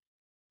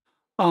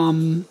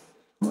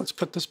 Let's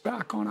put this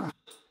back on a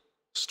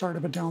start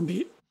of a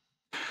downbeat.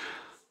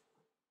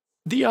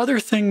 The other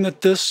thing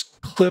that this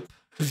clip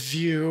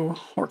view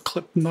or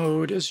clip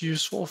mode is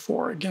useful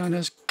for, again,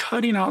 is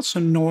cutting out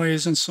some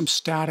noise and some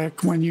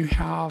static when you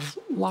have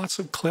lots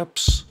of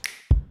clips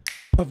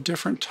of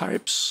different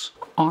types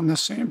on the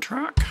same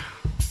track.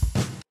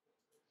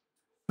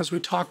 As we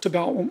talked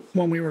about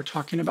when we were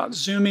talking about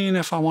zooming,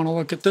 if I want to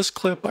look at this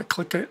clip, I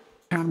click it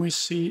and we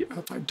see,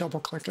 if I double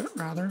click it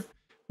rather,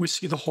 we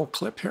see the whole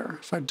clip here.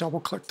 If I double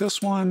click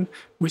this one,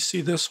 we see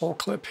this whole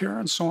clip here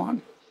and so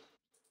on.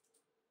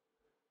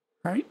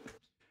 Right?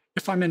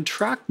 If I'm in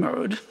track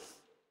mode,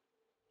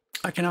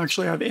 I can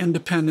actually have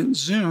independent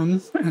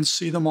zoom and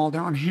see them all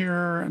down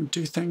here and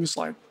do things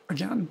like,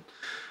 again,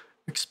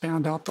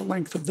 expand out the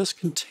length of this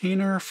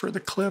container for the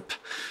clip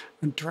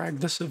and drag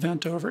this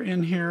event over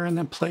in here and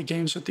then play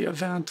games with the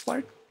event.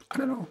 Like, I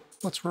don't know,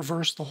 let's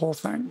reverse the whole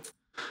thing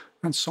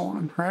and so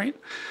on, right?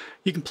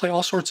 You can play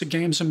all sorts of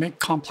games and make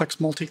complex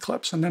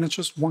multi-clips, and then it's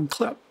just one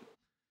clip.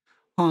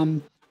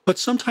 But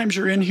sometimes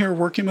you're in here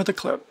working with a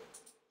clip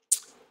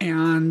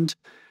and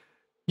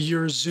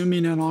you're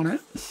zooming in on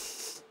it,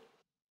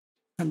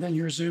 and then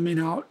you're zooming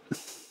out.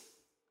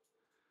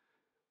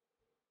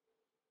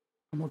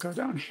 And we'll go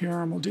down here,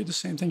 and we'll do the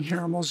same thing here,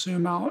 and we'll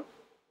zoom out.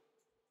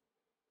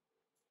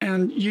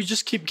 And you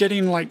just keep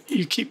getting, like,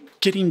 you keep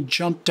getting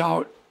jumped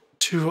out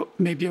to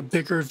maybe a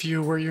bigger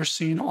view where you're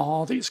seeing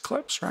all these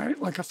clips,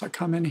 right? Like if I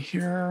come in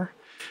here,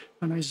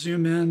 and I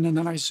zoom in, and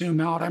then I zoom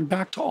out, I'm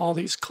back to all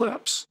these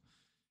clips.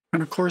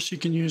 And of course, you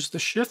can use the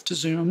shift to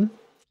zoom.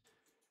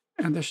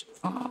 And this,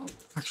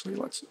 actually,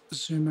 let's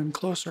zoom in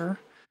closer.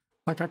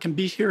 Like I can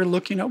be here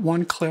looking at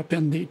one clip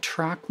in the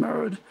track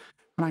mode,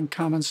 and I can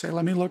come and say,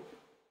 let me look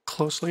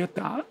closely at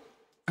that.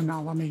 And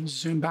now let me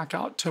zoom back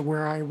out to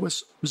where I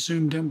was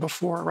zoomed in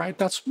before, right?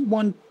 That's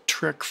one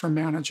trick for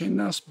managing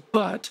this.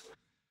 But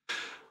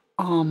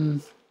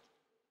Um,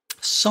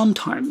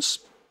 Sometimes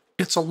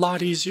it's a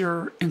lot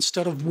easier,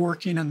 instead of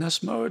working in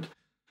this mode,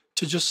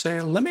 to just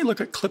say, let me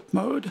look at clip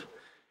mode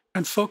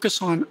and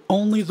focus on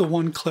only the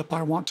one clip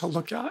I want to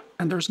look at.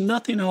 And there's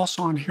nothing else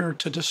on here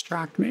to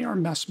distract me or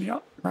mess me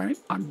up, right?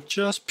 I'm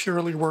just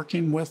purely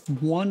working with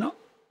one,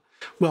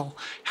 well,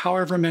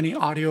 however many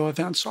audio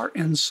events are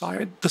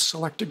inside the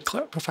selected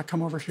clip. If I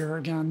come over here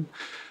again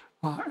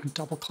and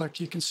double click,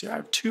 you can see I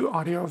have 2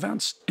 audio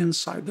events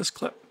inside this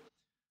clip.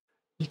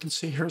 You can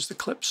see here's the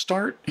clip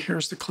start,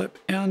 here's the clip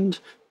end,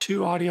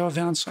 2 audio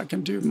events. I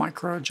can do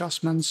micro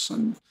adjustments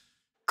and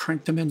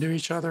crank them into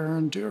each other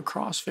and do a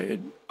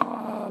crossfade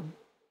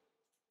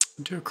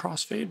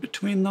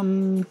between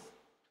them,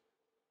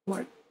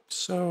 like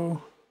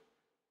so,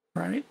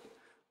 right?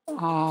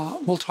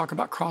 We'll talk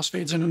about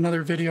crossfades in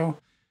another video.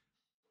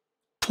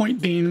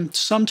 Point being,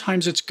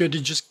 sometimes it's good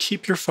to just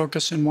keep your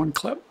focus in one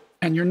clip,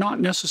 and you're not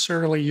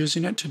necessarily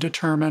using it to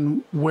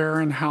determine where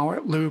and how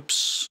it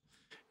loops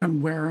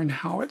and where and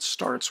how it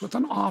starts with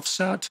an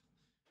offset,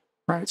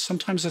 right?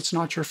 Sometimes it's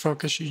not your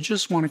focus. You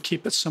just want to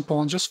keep it simple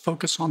and just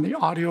focus on the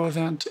audio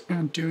event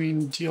and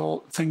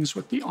deal things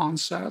with the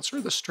onsets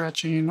or the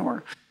stretching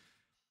or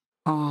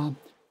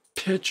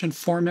pitch and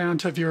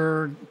format of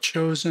your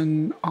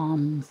chosen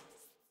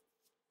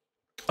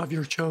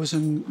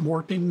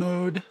warping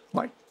mode.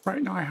 Like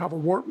right now I have a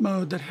warp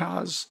mode that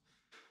has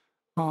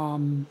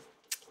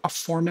a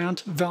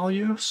format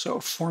value. So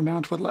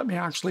format would let me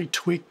actually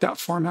tweak that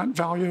format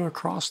value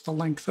across the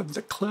length of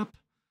the clip.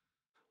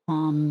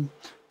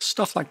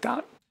 Stuff like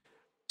that.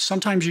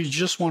 Sometimes you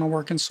just want to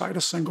work inside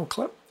a single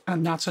clip,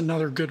 and that's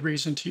another good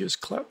reason to use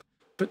clip.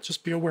 But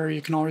just be aware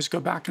you can always go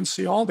back and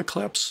see all the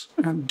clips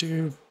and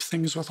do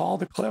things with all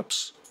the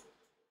clips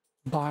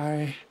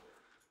by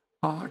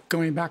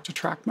going back to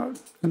track mode.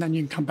 And then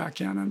you can come back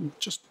in and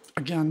just,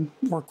 again,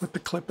 work with the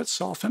clip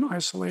itself in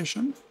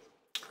isolation.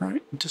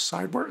 Right?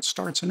 Decide where it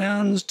starts and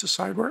ends,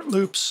 decide where it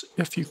loops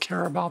if you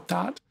care about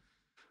that,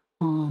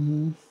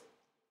 and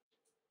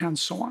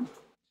so on.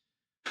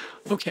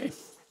 Okay,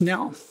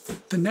 now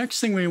the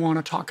next thing we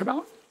want to talk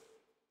about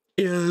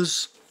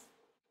is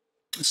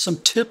some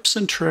tips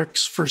and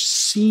tricks for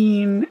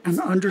seeing and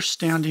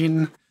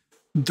understanding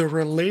the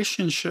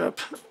relationship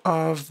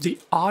of the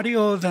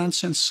audio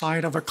events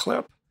inside of a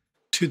clip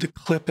to the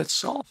clip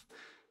itself,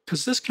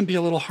 because this can be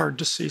a little hard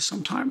to see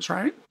sometimes,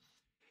 right?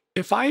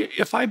 If I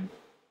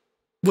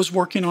was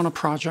working on a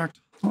project,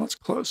 well, let's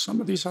close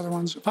some of these other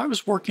ones. If I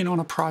was working on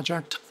a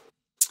project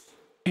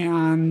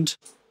and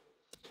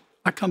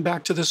I come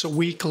back to this a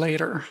week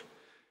later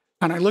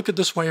and I look at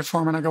this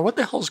waveform and I go, what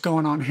the hell's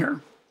going on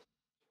here?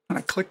 And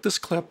I click this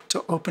clip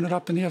to open it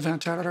up in the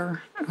event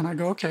editor and I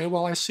go, okay,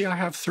 well, I see I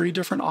have 3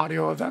 different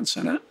audio events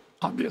in it.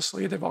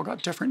 Obviously, they've all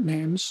got different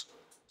names,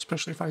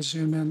 especially if I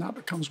zoom in, that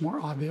becomes more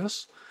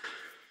obvious.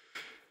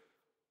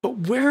 But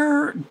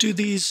where do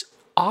these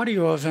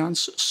audio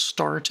events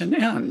start and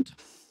end?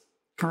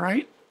 All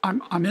right,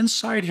 I'm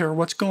inside here.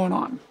 What's going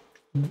on?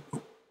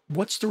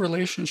 What's the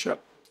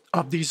relationship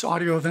of these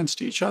audio events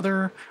to each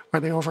other? Are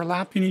they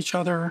overlapping each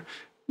other?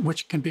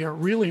 Which can be a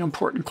really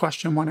important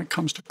question when it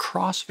comes to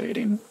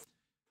crossfading.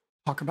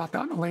 Talk about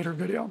that in a later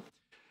video.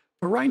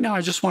 But right now,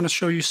 I just want to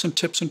show you some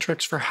tips and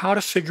tricks for how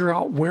to figure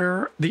out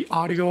where the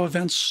audio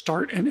events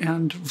start and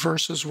end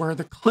versus where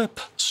the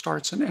clip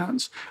starts and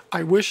ends.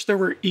 I wish there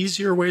were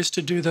easier ways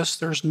to do this.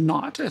 There's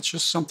not. It's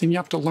just something you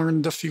have to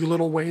learn the few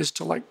little ways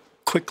to like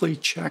quickly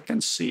check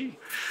and see.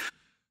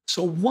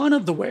 So one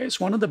of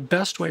the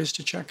best ways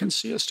to check and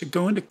see is to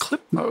go into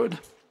clip mode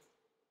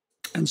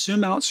and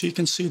zoom out so you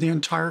can see the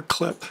entire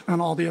clip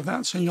and all the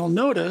events. And you'll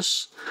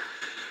notice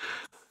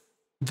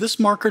this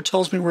marker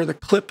tells me where the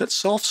clip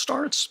itself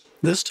starts.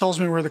 This tells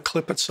me where the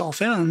clip itself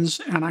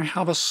ends, and I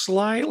have a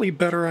slightly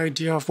better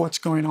idea of what's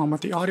going on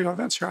with the audio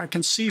events here. I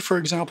can see, for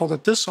example,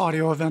 that this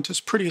audio event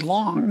is pretty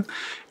long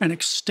and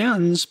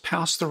extends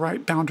past the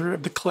right boundary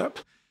of the clip.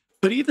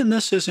 But even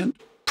this isn't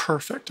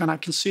perfect, and I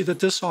can see that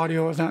this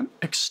audio event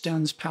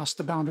extends past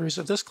the boundaries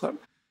of this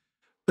clip.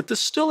 But this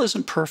still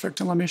isn't perfect,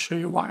 and let me show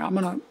you why. I'm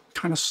going to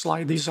kind of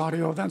slide these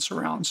audio events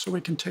around so we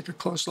can take a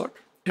close look.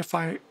 If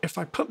I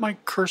put my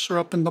cursor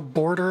up in the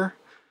border,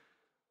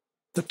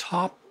 the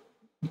top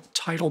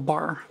title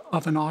bar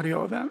of an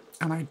audio event,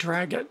 and I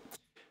drag it,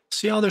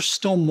 see how there's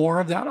still more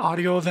of that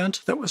audio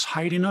event that was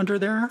hiding under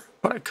there,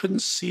 but I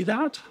couldn't see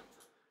that,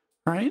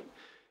 right?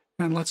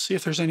 And let's see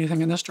if there's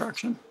anything in this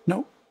direction.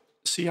 Nope.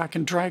 See, I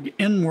can drag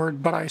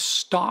inward, but I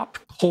stop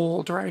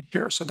cold right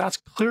here. So that's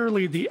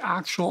clearly the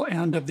actual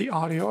end of the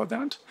audio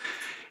event.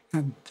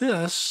 And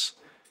this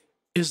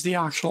is the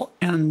actual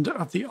end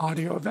of the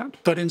audio event.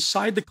 But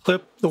inside the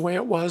clip, the way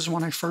it was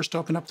when I first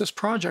opened up this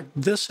project,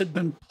 this had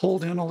been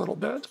pulled in a little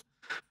bit.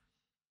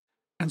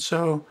 And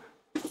so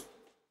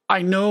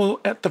I know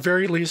at the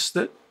very least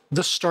that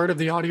the start of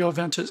the audio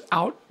event is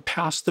out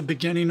past the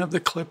beginning of the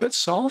clip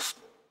itself,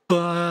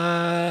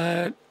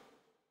 but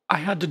I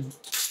had to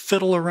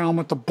fiddle around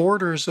with the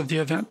borders of the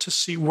event to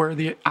see where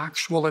the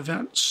actual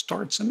event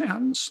starts and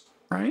ends,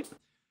 right?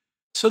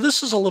 So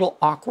this is a little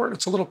awkward.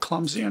 It's a little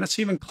clumsy, and it's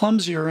even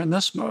clumsier in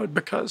this mode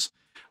because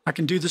I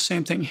can do the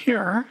same thing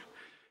here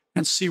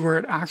and see where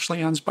it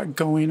actually ends by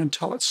going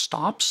until it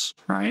stops,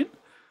 right?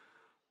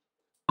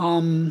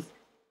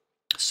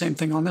 Same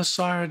thing on this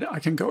side. I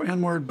can go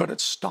inward, but it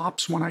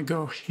stops when I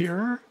go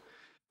here.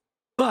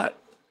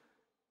 But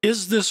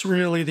is this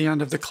really the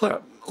end of the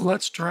clip?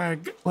 Let's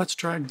drag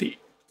the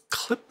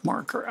clip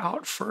marker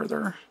out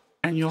further,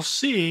 and you'll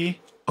see,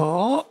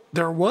 oh,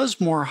 there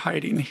was more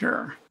hiding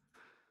here.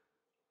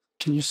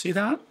 Can you see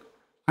that?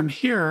 I'm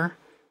here,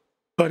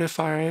 but if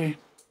I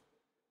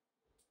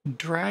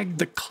drag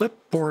the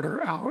clip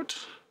border out,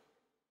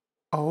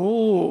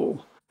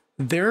 oh,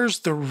 there's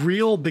the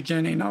real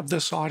beginning of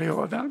this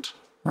audio event,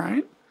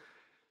 right?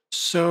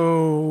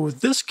 So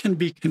this can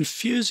be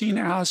confusing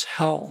as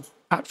hell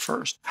at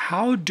first.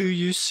 How do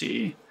you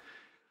see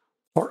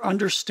or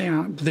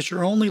understand that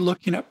you're only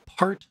looking at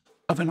part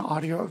of an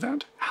audio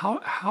event?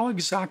 How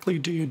exactly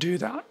do you do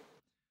that?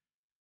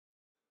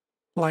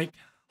 Like,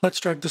 let's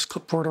drag this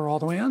clip border all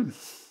the way in.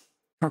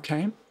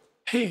 Okay.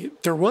 Hey,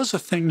 there was a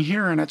thing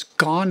here and it's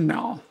gone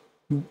now.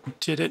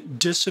 Did it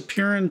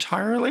disappear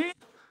entirely?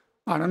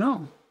 I don't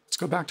know. Let's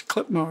go back to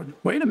clip mode.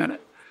 Wait a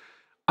minute.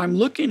 I'm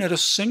looking at a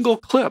single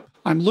clip.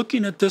 I'm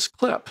looking at this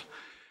clip.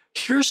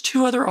 Here's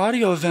two other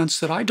audio events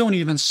that I don't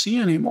even see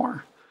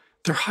anymore.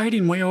 They're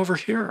hiding way over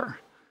here.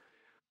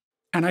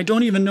 And I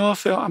don't even know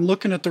if I'm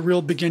looking at the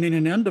real beginning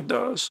and end of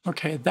those.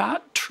 Okay,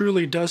 that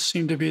truly does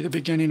seem to be the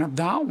beginning of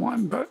that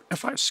one. But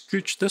if I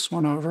scooch this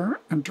one over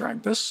and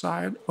drag this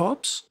side,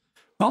 oops.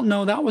 Well,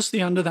 no, that was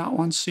the end of that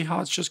one. See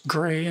how it's just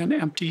gray and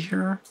empty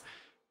here?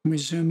 When we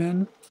zoom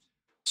in.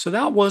 So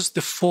that was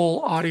the full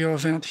audio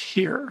event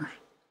here.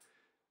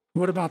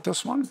 What about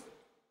this one?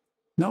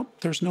 Nope,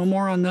 there's no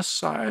more on this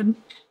side.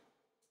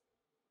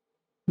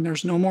 And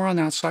there's no more on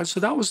that side. So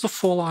that was the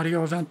full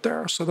audio event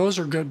there. So those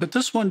are good. But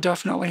this one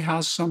definitely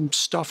has some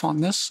stuff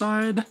on this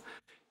side.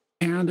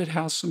 And it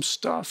has some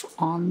stuff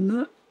on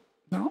the,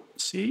 no,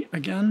 see,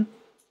 again.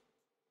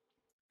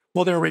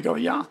 Well, there we go.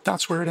 Yeah,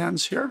 that's where it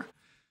ends here.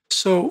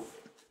 So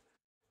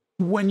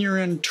when you're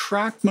in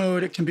track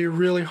mode, it can be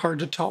really hard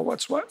to tell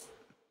what's what,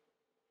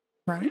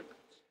 right?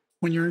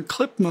 When you're in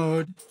clip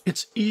mode,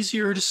 it's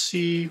easier to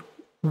see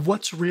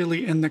what's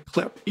really in the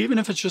clip, even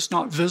if it's just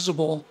not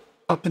visible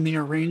up in the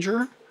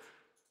arranger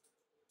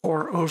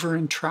or over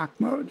in track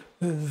mode.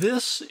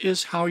 This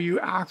is how you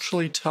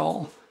actually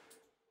tell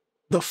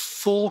the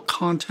full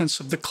contents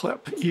of the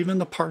clip, even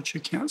the parts you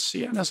can't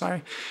see. And as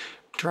I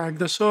drag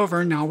this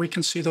over, now we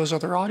can see those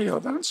other audio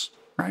events,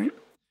 right?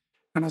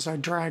 And as I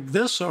drag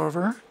this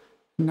over,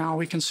 now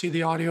we can see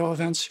the audio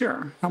events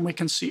here. And we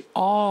can see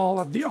all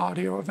of the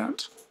audio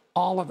event,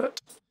 all of it,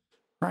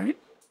 right?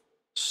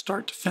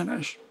 Start to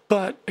finish.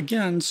 But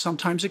again,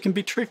 sometimes it can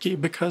be tricky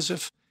because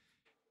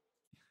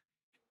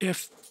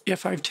if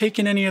I've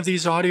taken any of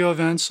these audio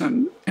events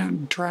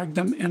and dragged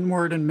them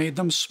inward and made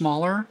them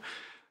smaller,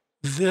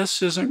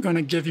 this isn't going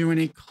to give you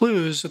any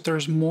clues that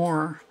there's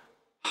more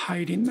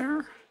hiding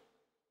there,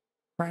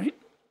 right?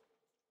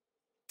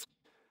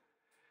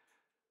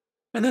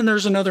 And then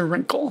there's another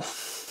wrinkle.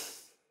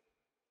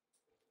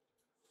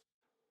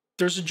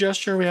 There's a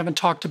gesture, we haven't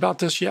talked about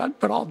this yet,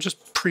 but I'll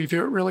just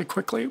preview it really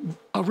quickly.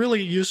 A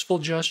really useful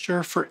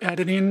gesture for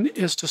editing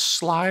is to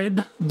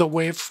slide the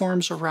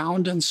waveforms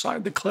around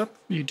inside the clip.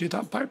 You do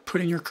that by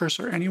putting your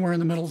cursor anywhere in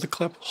the middle of the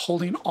clip,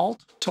 holding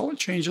Alt till it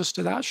changes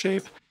to that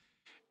shape,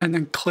 and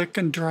then click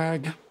and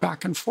drag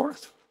back and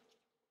forth.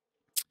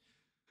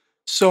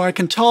 So I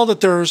can tell that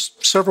there's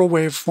several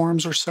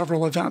waveforms or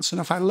several events, and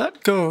if I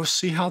let go,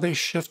 see how they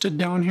shifted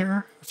down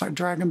here? If I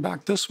drag them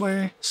back this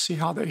way, see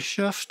how they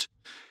shift?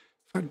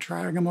 If I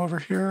drag them over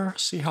here,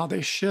 see how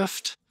they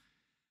shift?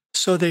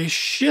 So they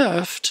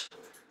shift,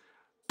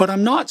 but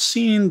I'm not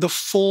seeing the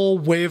full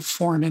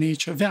waveform in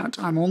each event.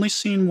 I'm only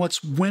seeing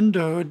what's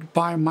windowed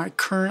by my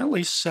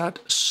currently set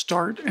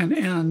start and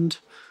end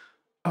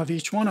of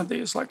each one of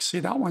these. Like, see,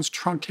 that one's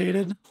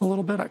truncated a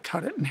little bit. I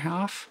cut it in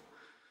half.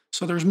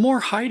 So there's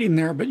more hiding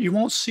there, but you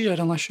won't see it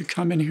unless you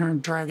come in here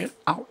and drag it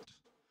out,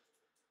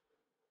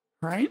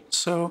 right?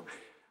 So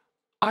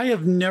I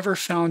have never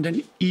found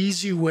an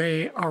easy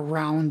way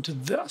around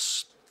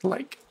this,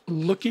 like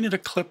looking at a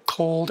clip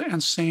cold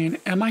and saying,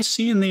 am I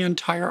seeing the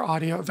entire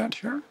audio event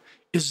here?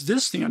 Is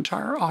this the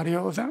entire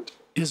audio event?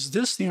 Is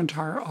this the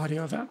entire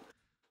audio event?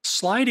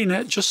 Sliding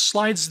it just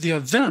slides the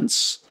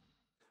events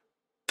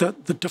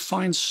that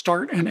define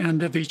start and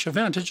end of each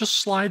event. It just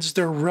slides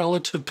their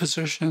relative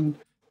position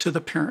to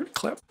the parent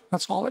clip.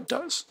 That's all it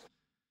does.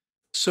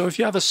 So if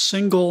you have a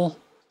single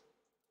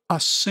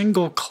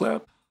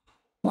clip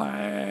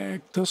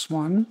like this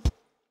one,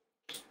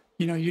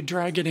 you know, you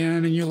drag it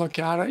in and you look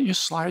at it, you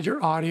slide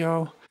your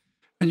audio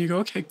and you go,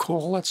 okay,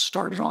 cool, let's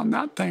start it on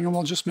that thing and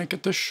we'll just make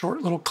it this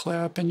short little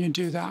clip, and you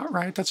do that,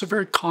 right? That's a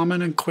very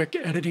common and quick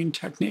editing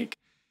technique.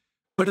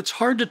 But it's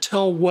hard to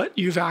tell what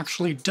you've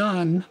actually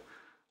done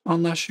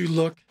unless you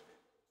look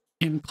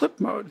in clip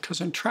mode, because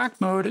in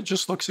track mode, it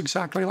just looks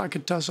exactly like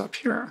it does up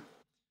here.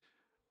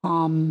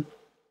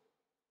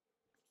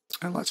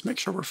 And let's make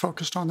sure we're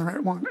focused on the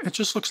right one. It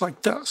just looks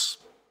like this,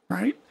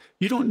 right?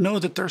 You don't know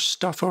that there's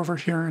stuff over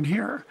here and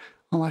here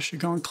unless you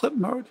go in clip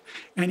mode.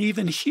 And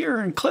even here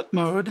in clip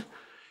mode,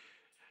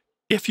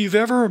 if you've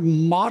ever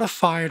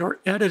modified or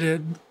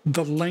edited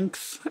the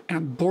length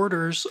and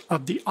borders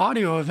of the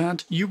audio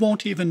event, you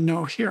won't even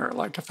know here.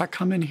 Like if I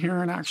come in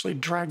here and actually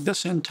drag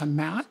this in to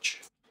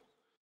match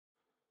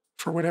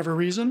for whatever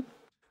reason,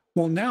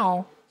 well,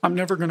 now I'm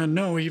never going to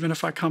know even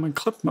if I come in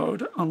clip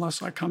mode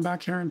unless I come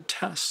back here and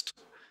test.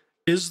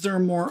 Is there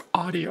more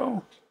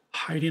audio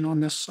hiding on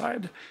this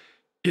side?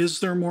 Is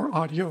there more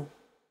audio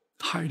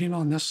hiding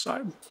on this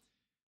side?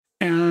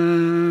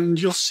 And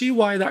you'll see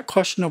why that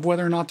question of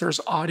whether or not there's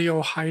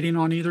audio hiding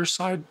on either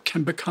side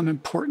can become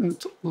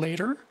important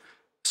later,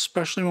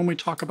 especially when we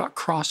talk about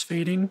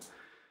crossfading.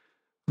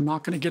 I'm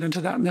not going to get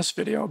into that in this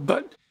video,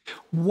 but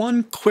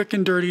one quick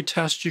and dirty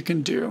test you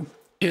can do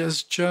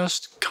is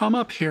just come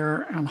up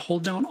here and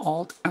hold down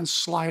Alt and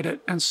slide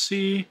it and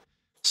see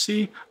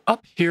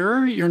up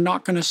here, you're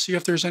not going to see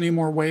if there's any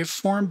more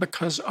waveform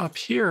because up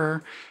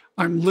here,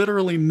 I'm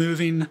literally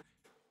moving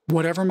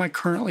whatever my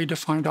currently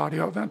defined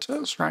audio event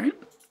is, right?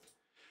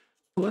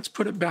 Let's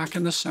put it back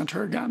in the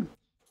center again.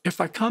 If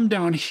I come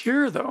down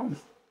here though,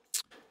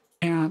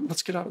 and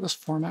let's get out of this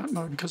format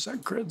mode because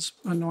that grid's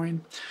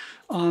annoying.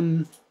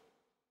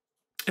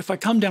 If I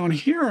come down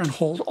here and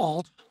hold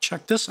Alt,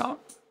 check this out.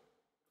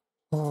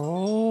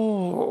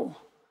 Oh,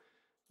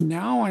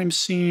 now I'm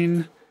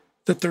seeing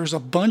that there's a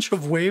bunch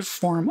of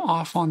waveform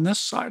off on this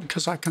side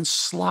because I can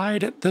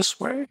slide it this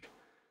way.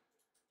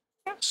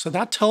 So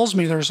that tells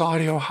me there's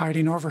audio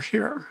hiding over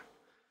here.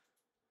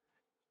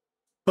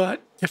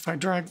 But if I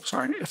drag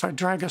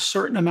a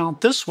certain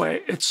amount this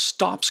way, it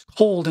stops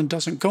cold and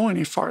doesn't go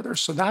any farther.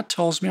 So that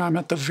tells me I'm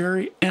at the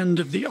very end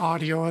of the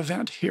audio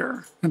event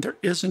here, and there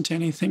isn't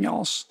anything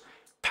else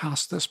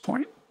past this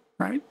point,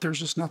 right? There's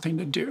just nothing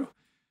to do.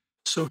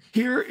 So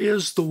here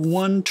is the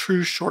one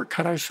true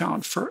shortcut I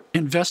found for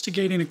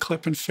investigating a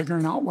clip and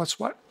figuring out what's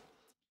what.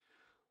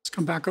 Let's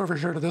come back over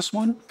here to this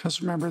one,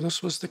 because remember,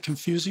 this was the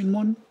confusing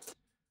one.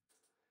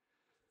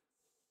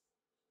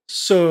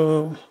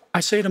 So I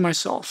say to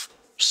myself,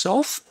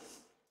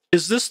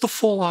 is this the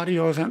full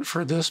audio event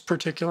for this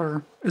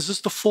particular, is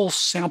this the full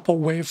sample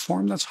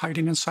waveform that's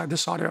hiding inside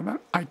this audio event?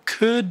 I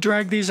could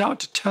drag these out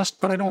to test,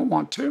 but I don't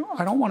want to.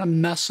 I don't want to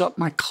mess up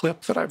my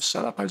clip that I've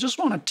set up. I just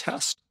want to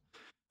test.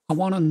 I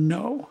want to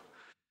know.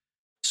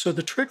 So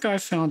the trick I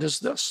found is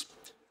this.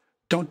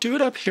 Don't do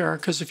it up here,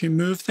 because if you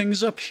move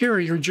things up here,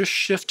 you're just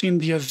shifting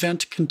the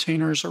event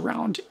containers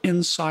around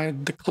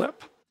inside the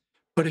clip.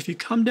 But if you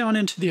come down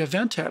into the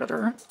event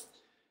editor,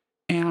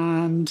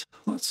 and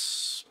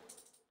let's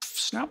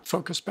snap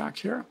focus back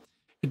here.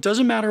 It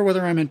doesn't matter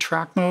whether I'm in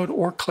track mode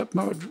or clip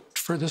mode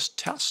for this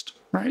test,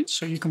 right?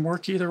 So you can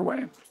work either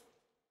way.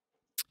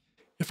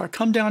 If I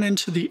come down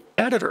into the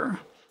editor,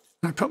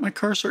 and I put my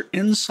cursor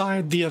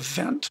inside the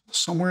event,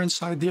 somewhere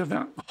inside the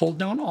event, hold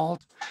down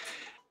Alt,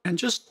 and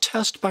just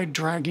test by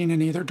dragging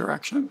in either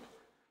direction.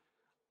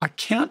 I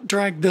can't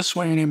drag this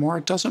way anymore,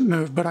 it doesn't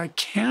move, but I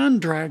can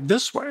drag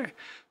this way.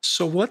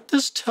 So what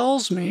this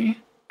tells me,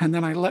 and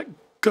then I let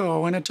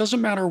go, and it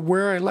doesn't matter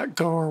where I let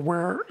go or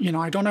where,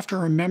 I don't have to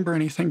remember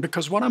anything,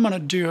 because what I'm going to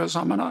do is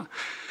I'm going to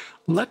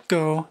let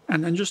go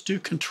and then just do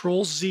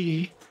Control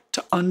Z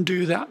to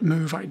undo that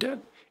move I did.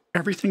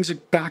 Everything's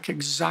back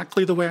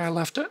exactly the way I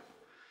left it,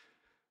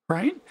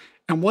 right?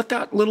 And what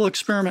that little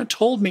experiment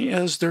told me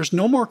is there's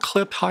no more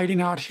clip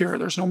hiding out here.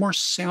 There's no more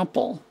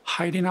sample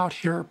hiding out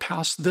here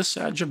past this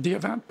edge of the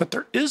event, but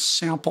there is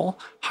sample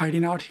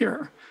hiding out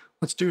here.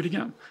 Let's do it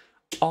again.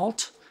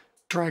 Alt,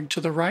 drag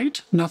to the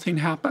right, nothing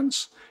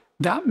happens.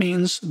 That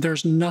means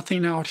there's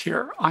nothing out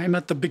here. I'm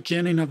at the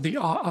beginning of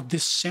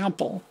this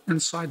sample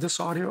inside this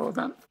audio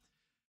event.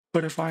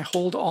 But if I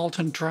hold Alt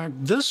and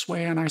drag this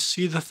way and I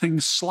see the thing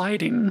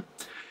sliding,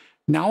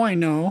 now I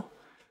know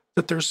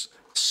that there's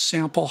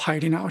sample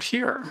hiding out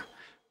here.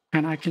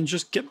 And I can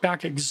just get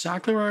back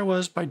exactly where I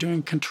was by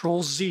doing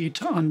Control Z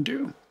to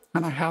undo.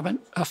 And I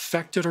haven't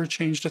affected or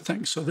changed a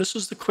thing. So this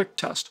is the quick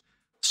test.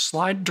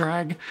 Slide,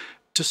 drag,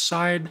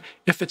 decide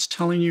if it's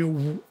telling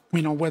you,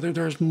 whether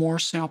there's more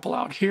sample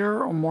out here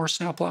or more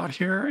sample out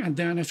here, and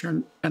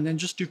then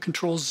just do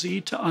Control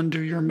Z to undo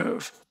your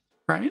move,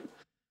 right?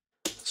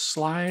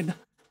 Slide,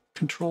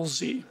 Control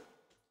Z,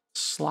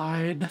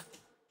 slide,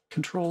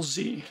 Control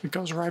Z. It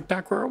goes right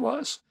back where it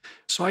was.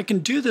 So I can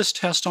do this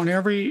test on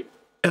every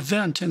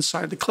event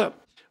inside the clip.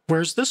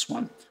 Where's this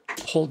one?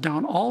 Hold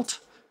down Alt,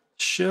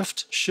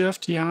 Shift,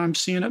 Shift. Yeah, I'm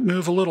seeing it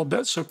move a little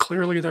bit, so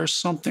clearly there's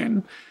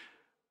something.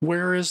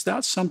 Where is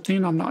that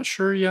something? I'm not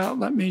sure yet.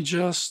 Let me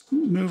just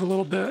move a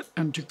little bit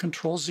and do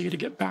Control Z to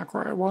get back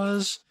where I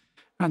was.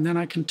 And then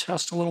I can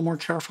test a little more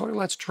carefully.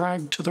 Let's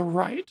drag to the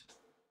right.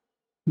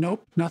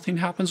 Nope, nothing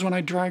happens when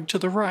I drag to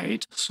the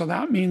right. So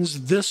that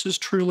means this is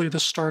truly the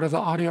start of the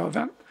audio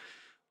event.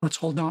 Let's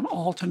hold down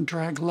Alt and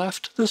drag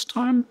left this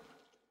time.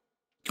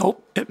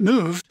 Oh, it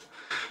moved.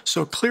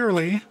 So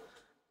clearly,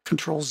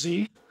 Control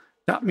Z,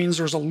 that means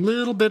there's a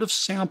little bit of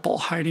sample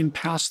hiding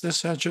past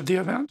this edge of the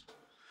event.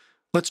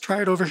 Let's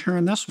try it over here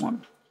in this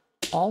one.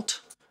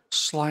 Alt,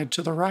 slide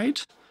to the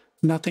right.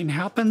 Nothing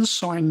happens,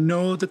 so I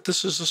know that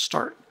this is a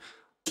start.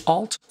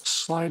 Alt,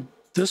 slide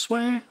this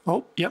way.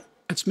 Oh, yep,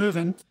 it's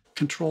moving.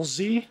 Control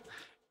Z.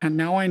 And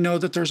now I know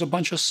that there's a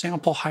bunch of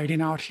sample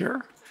hiding out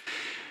here.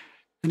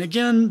 And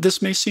again,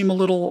 this may seem a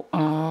little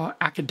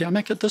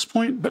academic at this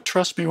point, but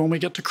trust me, when we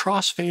get to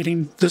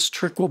crossfading, this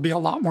trick will be a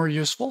lot more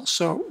useful.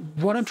 So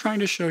what I'm trying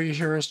to show you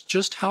here is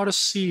just how to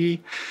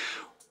see,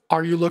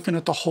 are you looking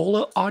at the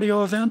whole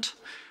audio event?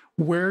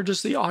 Where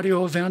does the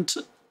audio event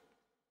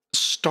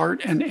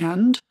start and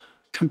end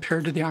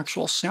compared to the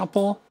actual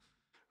sample,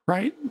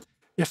 right?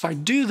 If I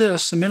do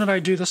this, the minute I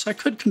do this, I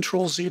could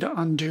Control Z to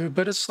undo,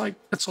 but it's like,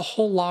 it's a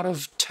whole lot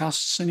of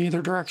tests in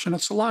either direction.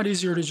 It's a lot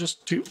easier to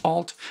just do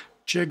Alt,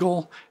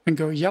 jiggle, and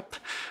go, yep,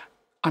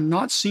 I'm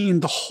not seeing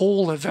the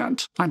whole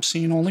event. I'm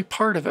seeing only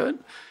part of it.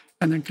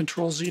 And then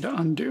Control Z to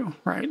undo,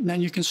 right? And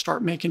then you can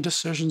start making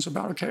decisions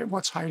about, okay,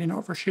 what's hiding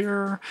over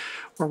here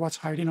or what's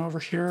hiding over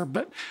here.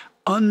 But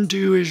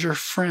undo is your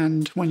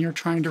friend when you're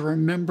trying to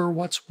remember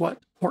what's what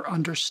or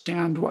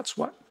understand what's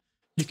what.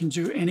 You can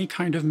do any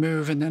kind of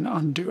move and then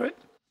undo it.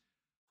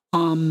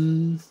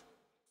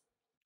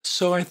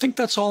 So I think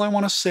that's all I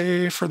want to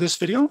say for this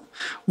video.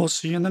 We'll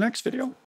see you in the next video.